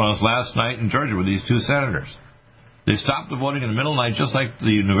latest one was last night in Georgia with these two senators. They stopped the voting in the middle of the night, just like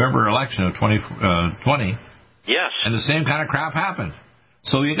the November election of 2020. Yes. And the same kind of crap happened.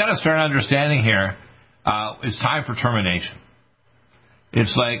 So you got to start understanding here. It's time for termination.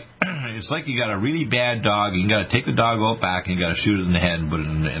 It's like you got a really bad dog. You got to take the dog out back and you got to shoot it in the head and put it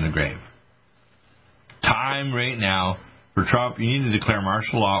in a grave. Time right now for Trump. You need to declare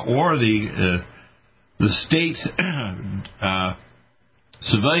martial law, or the state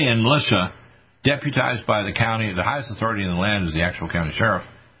civilian militia, deputized by the county. The highest authority in the land is the actual county sheriff.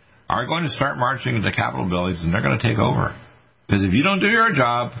 Are going to start marching into Capitol buildings, and they're going to take over. Because if you don't do your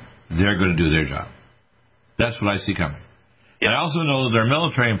job, they're going to do their job. That's what I see coming. Yeah. And I also know that there are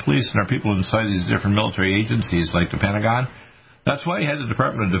military and police and there are people inside these different military agencies like the Pentagon. That's why you had the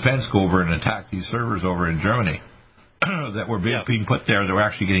Department of Defense go over and attack these servers over in Germany that were being put there. They were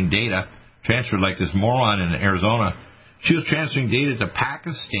actually getting data transferred, like this moron in Arizona. She was transferring data to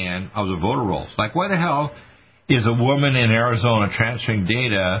Pakistan of the voter rolls. Like, why the hell is a woman in Arizona transferring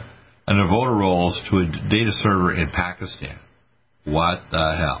data and the voter rolls to a data server in Pakistan? What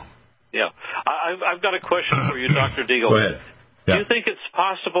the hell? Yeah. I've got a question for you, Dr. Deagle. Go ahead. Yeah. Do you think it's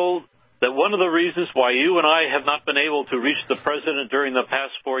possible that one of the reasons why you and I have not been able to reach the president during the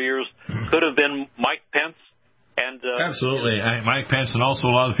past 4 years could have been Mike Pence? And absolutely. Mike Pence and also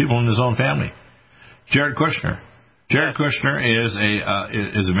a lot of people in his own family. Jared Kushner. Jared Kushner is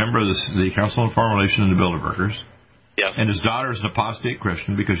a member of the Council on Foreign Relations and the Bilderbergers. Yeah. And his daughter is an apostate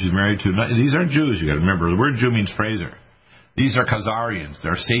Christian because she's married to... These aren't Jews, you got to remember. The word Jew means Fraser. These are Khazarians.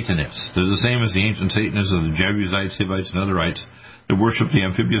 They're Satanists. They're the same as the ancient Satanists of the Jebusites, Hivites, and other rites that worship the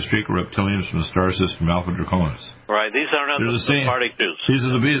amphibious Draco reptilians from the star system Alpha Draconis. Right. These are not the Sephardic Jews.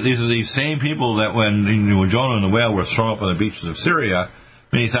 These are the same people that when Jonah and the whale were thrown up on the beaches of Syria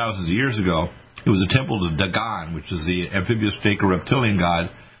many thousands of years ago, it was a temple to Dagon, which is the amphibious Draco reptilian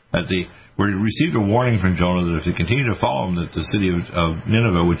god, where he received a warning from Jonah that if they continued to follow him, that the city of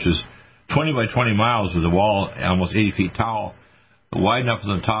Nineveh, which is 20 by 20 miles with a wall almost 80 feet tall, wide enough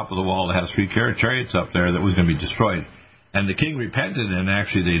on the top of the wall to have 3 chariots up there, that was going to be destroyed. And the king repented, and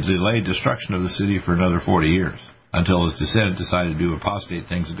actually they delayed destruction of the city for another 40 years until his descendant decided to do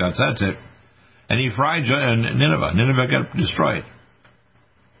apostate things. And God said, that's it. And he fried Nineveh. Nineveh got destroyed.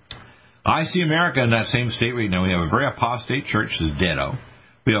 I see America in that same state right now. We have a very apostate church that's deado.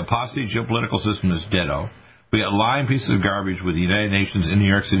 We have apostate geopolitical system that's deado. We got lying pieces of garbage with the United Nations in New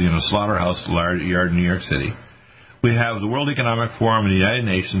York City in a slaughterhouse yard in New York City. We have the World Economic Forum and the United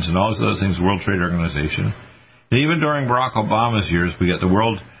Nations and all those other things, World Trade Organization. And even during Barack Obama's years, we got the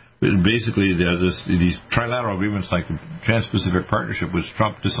world, basically these trilateral agreements like the Trans-Pacific Partnership, which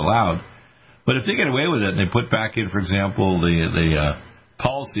Trump disallowed. But if they get away with it and they put back in, for example, the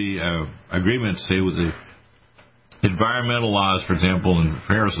policy agreements, say with the environmental laws, for example, in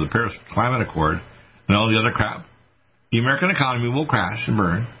Paris, the Paris Climate Accord, and all the other crap, the American economy will crash and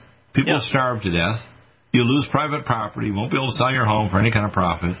burn. People will starve to death. You'll lose private property. You won't be able to sell your home for any kind of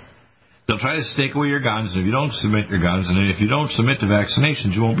profit. They'll try to take away your guns, and if you don't submit your guns, and if you don't submit to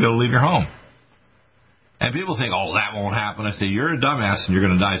vaccinations, you won't be able to leave your home. And people think, oh, that won't happen. I say, you're a dumbass, and you're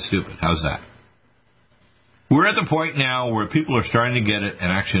going to die stupid. How's that? We're at the point now where people are starting to get it,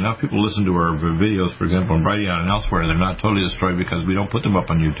 and actually enough people listen to our videos, for example, on Brighteon and elsewhere. They're not totally destroyed because we don't put them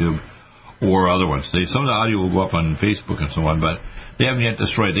up on YouTube or other ones. Some of the audio will go up on Facebook and so on, but they haven't yet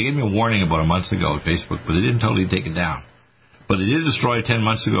destroyed. They gave me a warning about a month ago at Facebook, but they didn't totally take it down. But they did destroy 10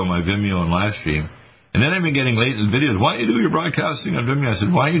 months ago my Vimeo and live stream. And then I've been getting late in videos. Why don't you do your broadcasting on Vimeo? I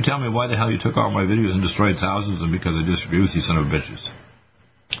said, why don't you tell me why the hell you took all my videos and destroyed thousands of them because I disagree with you son of bitches.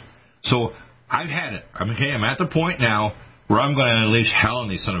 So I've had it. I'm at the point now where I'm going to unleash hell on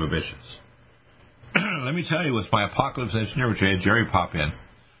these son of a bitches. Let me tell you, with my apocalypse engineer, which I had Jerry pop in,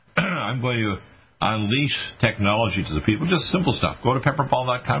 I'm going to unleash technology to the people. Just simple stuff. Go to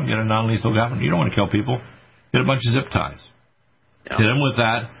pepperball.com, get a non-lethal gun. You don't want to kill people. Get a bunch of zip ties. Yeah. Hit them with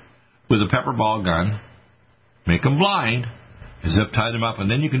that, with a pepperball gun. Make them blind. Zip tie them up, and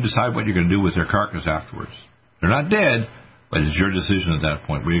then you can decide what you're going to do with their carcass afterwards. They're not dead, but it's your decision at that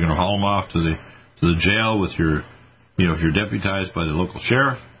point. Where you're going to haul them off to the jail with your, if you're deputized by the local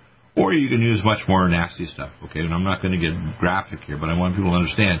sheriff, Or you can use much more nasty stuff, okay? And I'm not going to get graphic here, but I want people to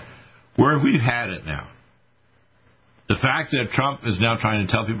understand where we've had it now. The fact that Trump is now trying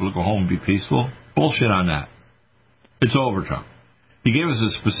to tell people to go home and be peaceful, bullshit on that. It's over, Trump. He gave us a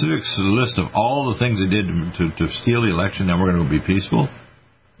specific list of all the things they did to steal the election. Now we're going to be peaceful.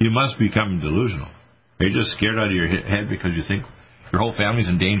 You must become delusional. Are you just scared out of your head because you think your whole family's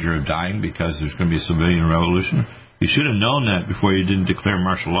in danger of dying because there's going to be a civilian revolution? You should have known that before you didn't declare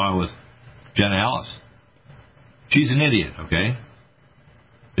martial law with Jenna Ellis. She's an idiot, okay?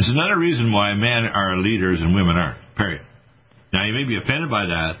 It's another reason why men are leaders and women aren't, period. Now, you may be offended by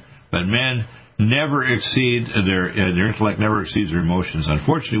that, but men never exceed their intellect never exceeds their emotions.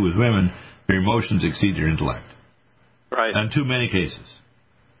 Unfortunately, with women, their emotions exceed their intellect. Right. In too many cases.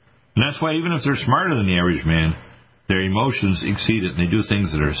 And that's why even if they're smarter than the average man, their emotions exceed it, and they do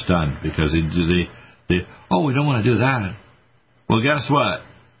things that are stunned because they we don't want to do that. Well, guess what?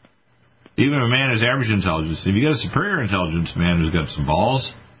 Even if a man has average intelligence, if you get a superior intelligence man who's got some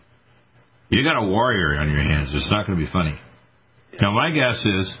balls, you got a warrior on your hands. It's not going to be funny. Now, my guess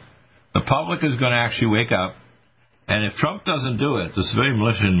is the public is going to actually wake up, and if Trump doesn't do it, the civilian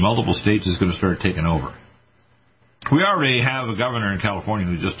militia in multiple states is going to start taking over. We already have a governor in California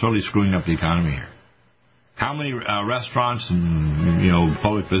who's just totally screwing up the economy here. How many restaurants and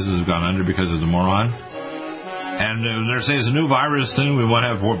public business have gone under because of the moron? And they're saying it's a new virus thing. We want to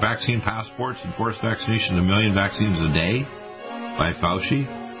have vaccine passports and forced vaccination, 1 million vaccines a day by Fauci.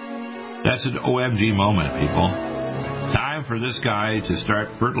 That's an OMG moment, people. Time for this guy to start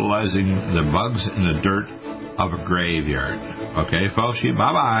fertilizing the bugs in the dirt of a graveyard. Okay, Fauci,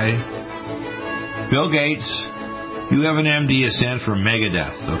 bye-bye. Bill Gates, you have an MD ascend for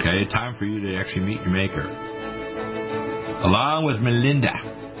megadeth, okay? Time for you to actually meet your maker. Along with Melinda.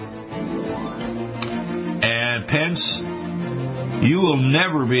 And Pence, you will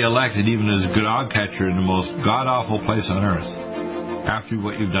never be elected even as dog catcher in the most god-awful place on earth after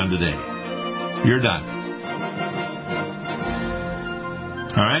what you've done today. You're done.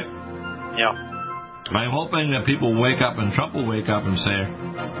 All right? Yeah. I'm hoping that people wake up and Trump will wake up and say,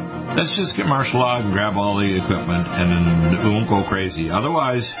 let's just get martial law and grab all the equipment and then we won't go crazy.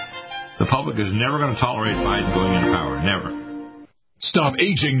 Otherwise, the public is never going to tolerate Biden going into power. Never. Stop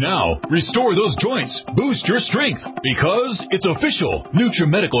aging now. Restore those joints. Boost your strength. Because it's official.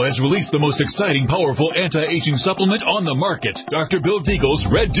 NutriMedical has released the most exciting, powerful anti-aging supplement on the market. Dr. Bill Deagle's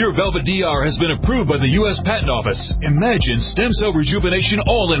Red Deer Velvet DR has been approved by the U.S. Patent Office. Imagine stem cell rejuvenation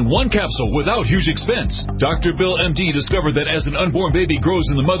all in one capsule without huge expense. Dr. Bill MD discovered that as an unborn baby grows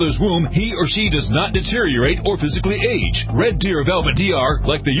in the mother's womb, he or she does not deteriorate or physically age. Red Deer Velvet DR,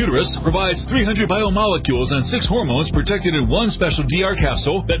 like the uterus, provides 300 biomolecules and 6 hormones protected in one special DR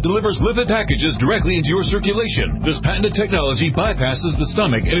capsule that delivers lipid packages directly into your circulation. This patented technology bypasses the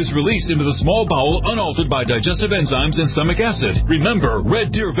stomach and is released into the small bowel unaltered by digestive enzymes and stomach acid. Remember,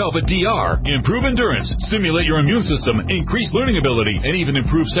 Red Deer Velvet DR. Improve endurance, stimulate your immune system, increase learning ability, and even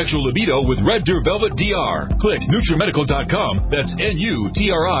improve sexual libido with Red Deer Velvet DR. Click NutriMedical.com. That's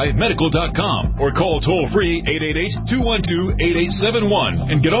NUTRI Medical.com. Or call toll-free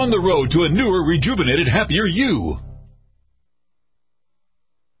 888-212-8871 and get on the road to a newer, rejuvenated, happier you.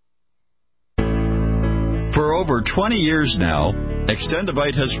 For over 20 years now,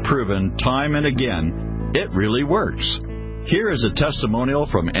 Extendivite has proven time and again it really works. Here is a testimonial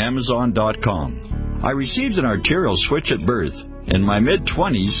from Amazon.com. I received an arterial switch at birth. In my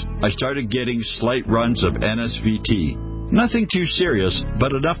mid-20s, I started getting slight runs of NSVT. Nothing too serious,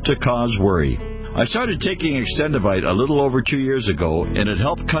 but enough to cause worry. I started taking Extendivite a little over 2 years ago, and it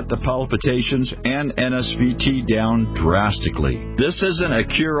helped cut the palpitations and NSVT down drastically. This isn't a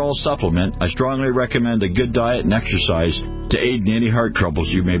cure-all supplement. I strongly recommend a good diet and exercise to aid in any heart troubles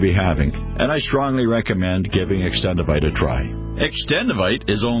you may be having, and I strongly recommend giving Extendivite a try. Extendivite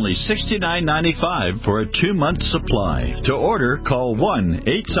is only $69.95 for a 2-month supply. To order, call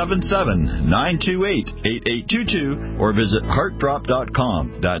 1-877-928-8822 or visit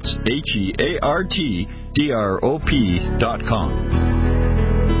heartdrop.com. That's HEARTDROP.com.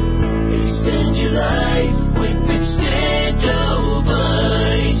 Extend your life with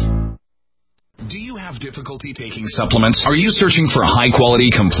Extendivite. Do you have difficulty taking supplements? Are you searching for a high-quality,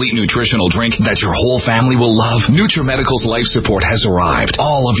 complete nutritional drink that your whole family will love? NutriMedical's Life Support has arrived.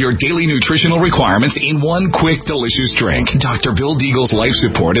 All of your daily nutritional requirements in one quick, delicious drink. Dr. Bill Deagle's Life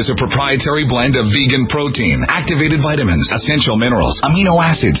Support is a proprietary blend of vegan protein, activated vitamins, essential minerals, amino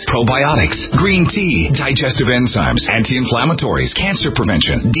acids, probiotics, green tea, digestive enzymes, anti-inflammatories, cancer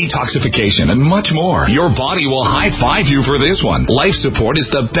prevention, detoxification, and much more. Your body will high-five you for this one. Life Support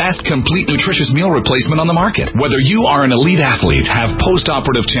is the best complete nutritious meal replacement replacement on the market. Whether you are an elite athlete, have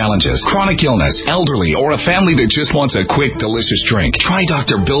post-operative challenges, chronic illness, elderly, or a family that just wants a quick, delicious drink, try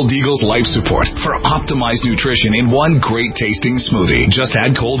Dr. Bill Deagle's Life Support for optimized nutrition in one great tasting smoothie. Just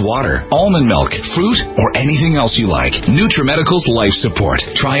add cold water, almond milk, fruit, or anything else you like. NutriMedical's Life Support.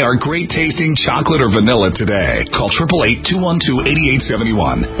 Try our great tasting chocolate or vanilla today. Call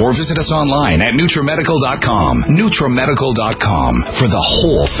 888-212-8871 or visit us online at NutriMedical.com. NutriMedical.com for the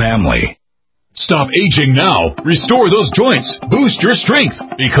whole family. Stop aging now. Restore those joints. Boost your strength.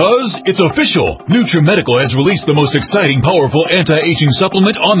 Because it's official. NutriMedical has released the most exciting, powerful anti-aging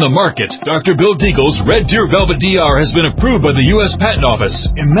supplement on the market. Dr. Bill Deagle's Red Deer Velvet DR has been approved by the U.S. Patent Office.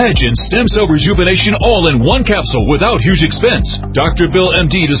 Imagine stem cell rejuvenation all in one capsule without huge expense. Dr. Bill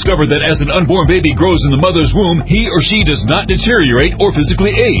MD discovered that as an unborn baby grows in the mother's womb, he or she does not deteriorate or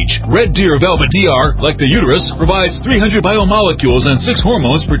physically age. Red Deer Velvet DR, like the uterus, provides 300 biomolecules and 6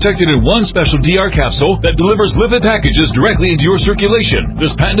 hormones protected in one special DR capsule that delivers lipid packages directly into your circulation. This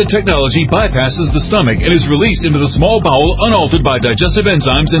patented technology bypasses the stomach and is released into the small bowel unaltered by digestive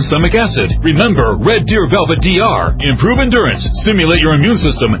enzymes and stomach acid. Remember, Red Deer Velvet DR. Improve endurance, stimulate your immune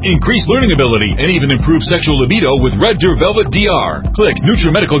system, increase learning ability, and even improve sexual libido with Red Deer Velvet DR. Click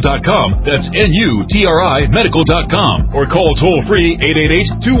NutriMedical.com, that's NutriMedical.com, or call toll-free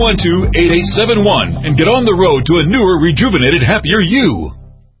 888-212-8871 and get on the road to a newer, rejuvenated, happier you.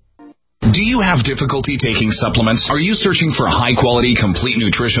 Do you have difficulty taking supplements? Are you searching for a high-quality, complete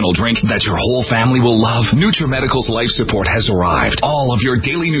nutritional drink that your whole family will love? NutriMedical's Life Support has arrived. All of your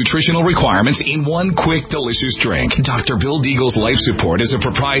daily nutritional requirements in one quick, delicious drink. Dr. Bill Deagle's Life Support is a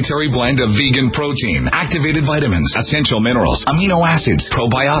proprietary blend of vegan protein, activated vitamins, essential minerals, amino acids,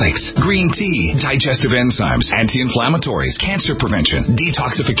 probiotics, green tea, digestive enzymes, anti-inflammatories, cancer prevention,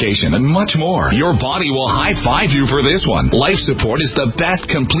 detoxification, and much more. Your body will high-five you for this one. Life Support is the best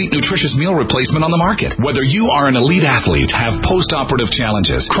complete nutritious meal replacement on the market. Whether you are an elite athlete, have post-operative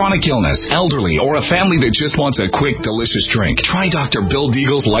challenges, chronic illness, elderly, or a family that just wants a quick, delicious drink, try Dr. Bill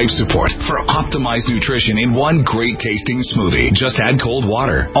Deagle's Life Support for optimized nutrition in one great tasting smoothie. Just add cold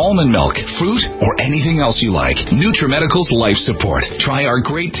water, almond milk, fruit, or anything else you like. NutriMedical's Life Support. Try our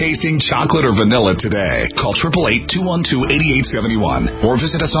great tasting chocolate or vanilla today. Call 888-212-8871 or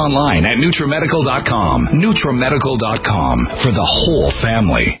visit us online at NutriMedical.com. NutriMedical.com for the whole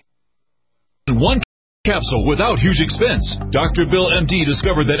family. One capsule without huge expense. Dr. Bill MD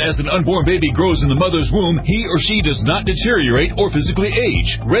discovered that as an unborn baby grows in the mother's womb, he or she does not deteriorate or physically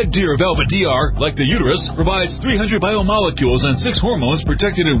age. Red Deer Velvet DR, like the uterus, provides 300 biomolecules and 6 hormones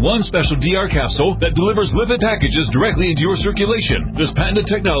protected in one special DR capsule that delivers lipid packages directly into your circulation. This patented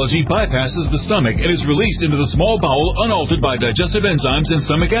technology bypasses the stomach and is released into the small bowel unaltered by digestive enzymes and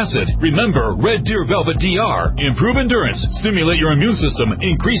stomach acid. Remember, Red Deer Velvet DR. Improve endurance, stimulate your immune system,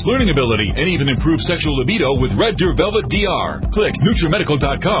 increase learning ability, and even improve sexual libido with Red Deer Velvet DR. Click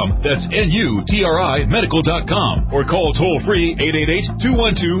NutriMedical.com, that's NutriMedical.com, or call toll-free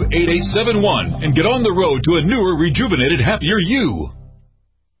 888-212-8871 and get on the road to a newer, rejuvenated, happier you.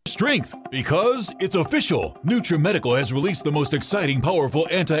 Strength, because it's official. NutriMedical has released the most exciting, powerful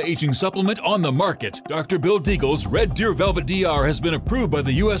anti-aging supplement on the market. Dr. Bill Deagle's Red Deer Velvet DR has been approved by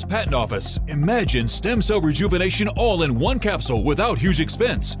the U.S. Patent Office. Imagine stem cell rejuvenation all in one capsule without huge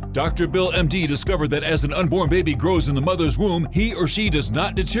expense. Dr. Bill MD discovered that as an unborn baby grows in the mother's womb, he or she does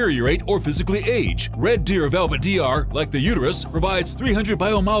not deteriorate or physically age. Red Deer Velvet DR, like the uterus, provides 300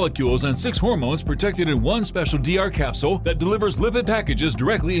 biomolecules and 6 hormones protected in one special DR capsule that delivers lipid packages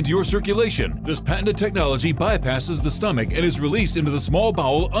directly into your circulation. This patented technology bypasses the stomach and is released into the small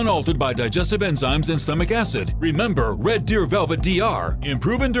bowel unaltered by digestive enzymes and stomach acid. Remember, Red Deer Velvet DR.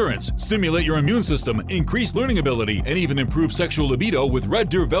 Improve endurance, stimulate your immune system, increase learning ability, and even improve sexual libido with Red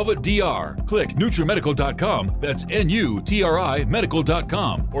Deer Velvet DR. Click NutriMedical.com, that's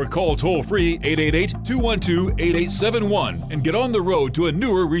NutriMedical.com, or call toll-free 888-212-8871 and get on the road to a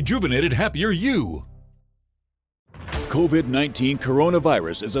newer, rejuvenated, happier you. COVID-19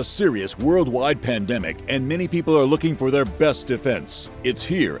 coronavirus is a serious worldwide pandemic, and many people are looking for their best defense. It's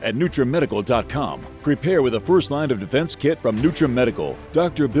here at NutriMedical.com. Prepare with a first line of defense kit from NutriMedical.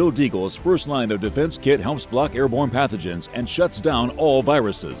 Dr. Bill Deagle's first line of defense kit helps block airborne pathogens and shuts down all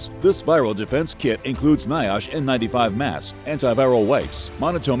viruses. This viral defense kit includes NIOSH N95 mask, antiviral wipes,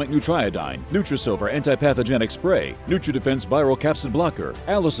 monatomic Nutriodine, Nutrisilver antipathogenic spray, NutriDefense viral capsid blocker,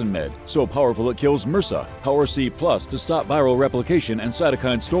 Allison Med, so powerful it kills MRSA, Power C Plus to stop viral replication and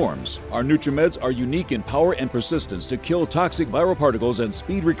cytokine storms. Our NutriMeds are unique in power and persistence to kill toxic viral particles and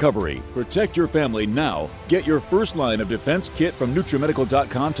speed recovery. Protect your family now. Get your first line of defense kit from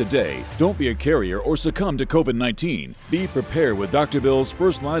NutriMedical.com today. Don't be a carrier or succumb to COVID-19. Be prepared with Dr. Bill's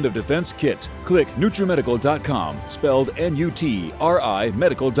first line of defense kit. Click NutriMedical.com, spelled N-U-T-R-I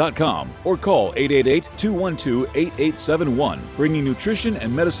medical.com, or call 888-212-8871, bringing nutrition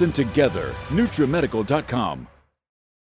and medicine together. NutriMedical.com.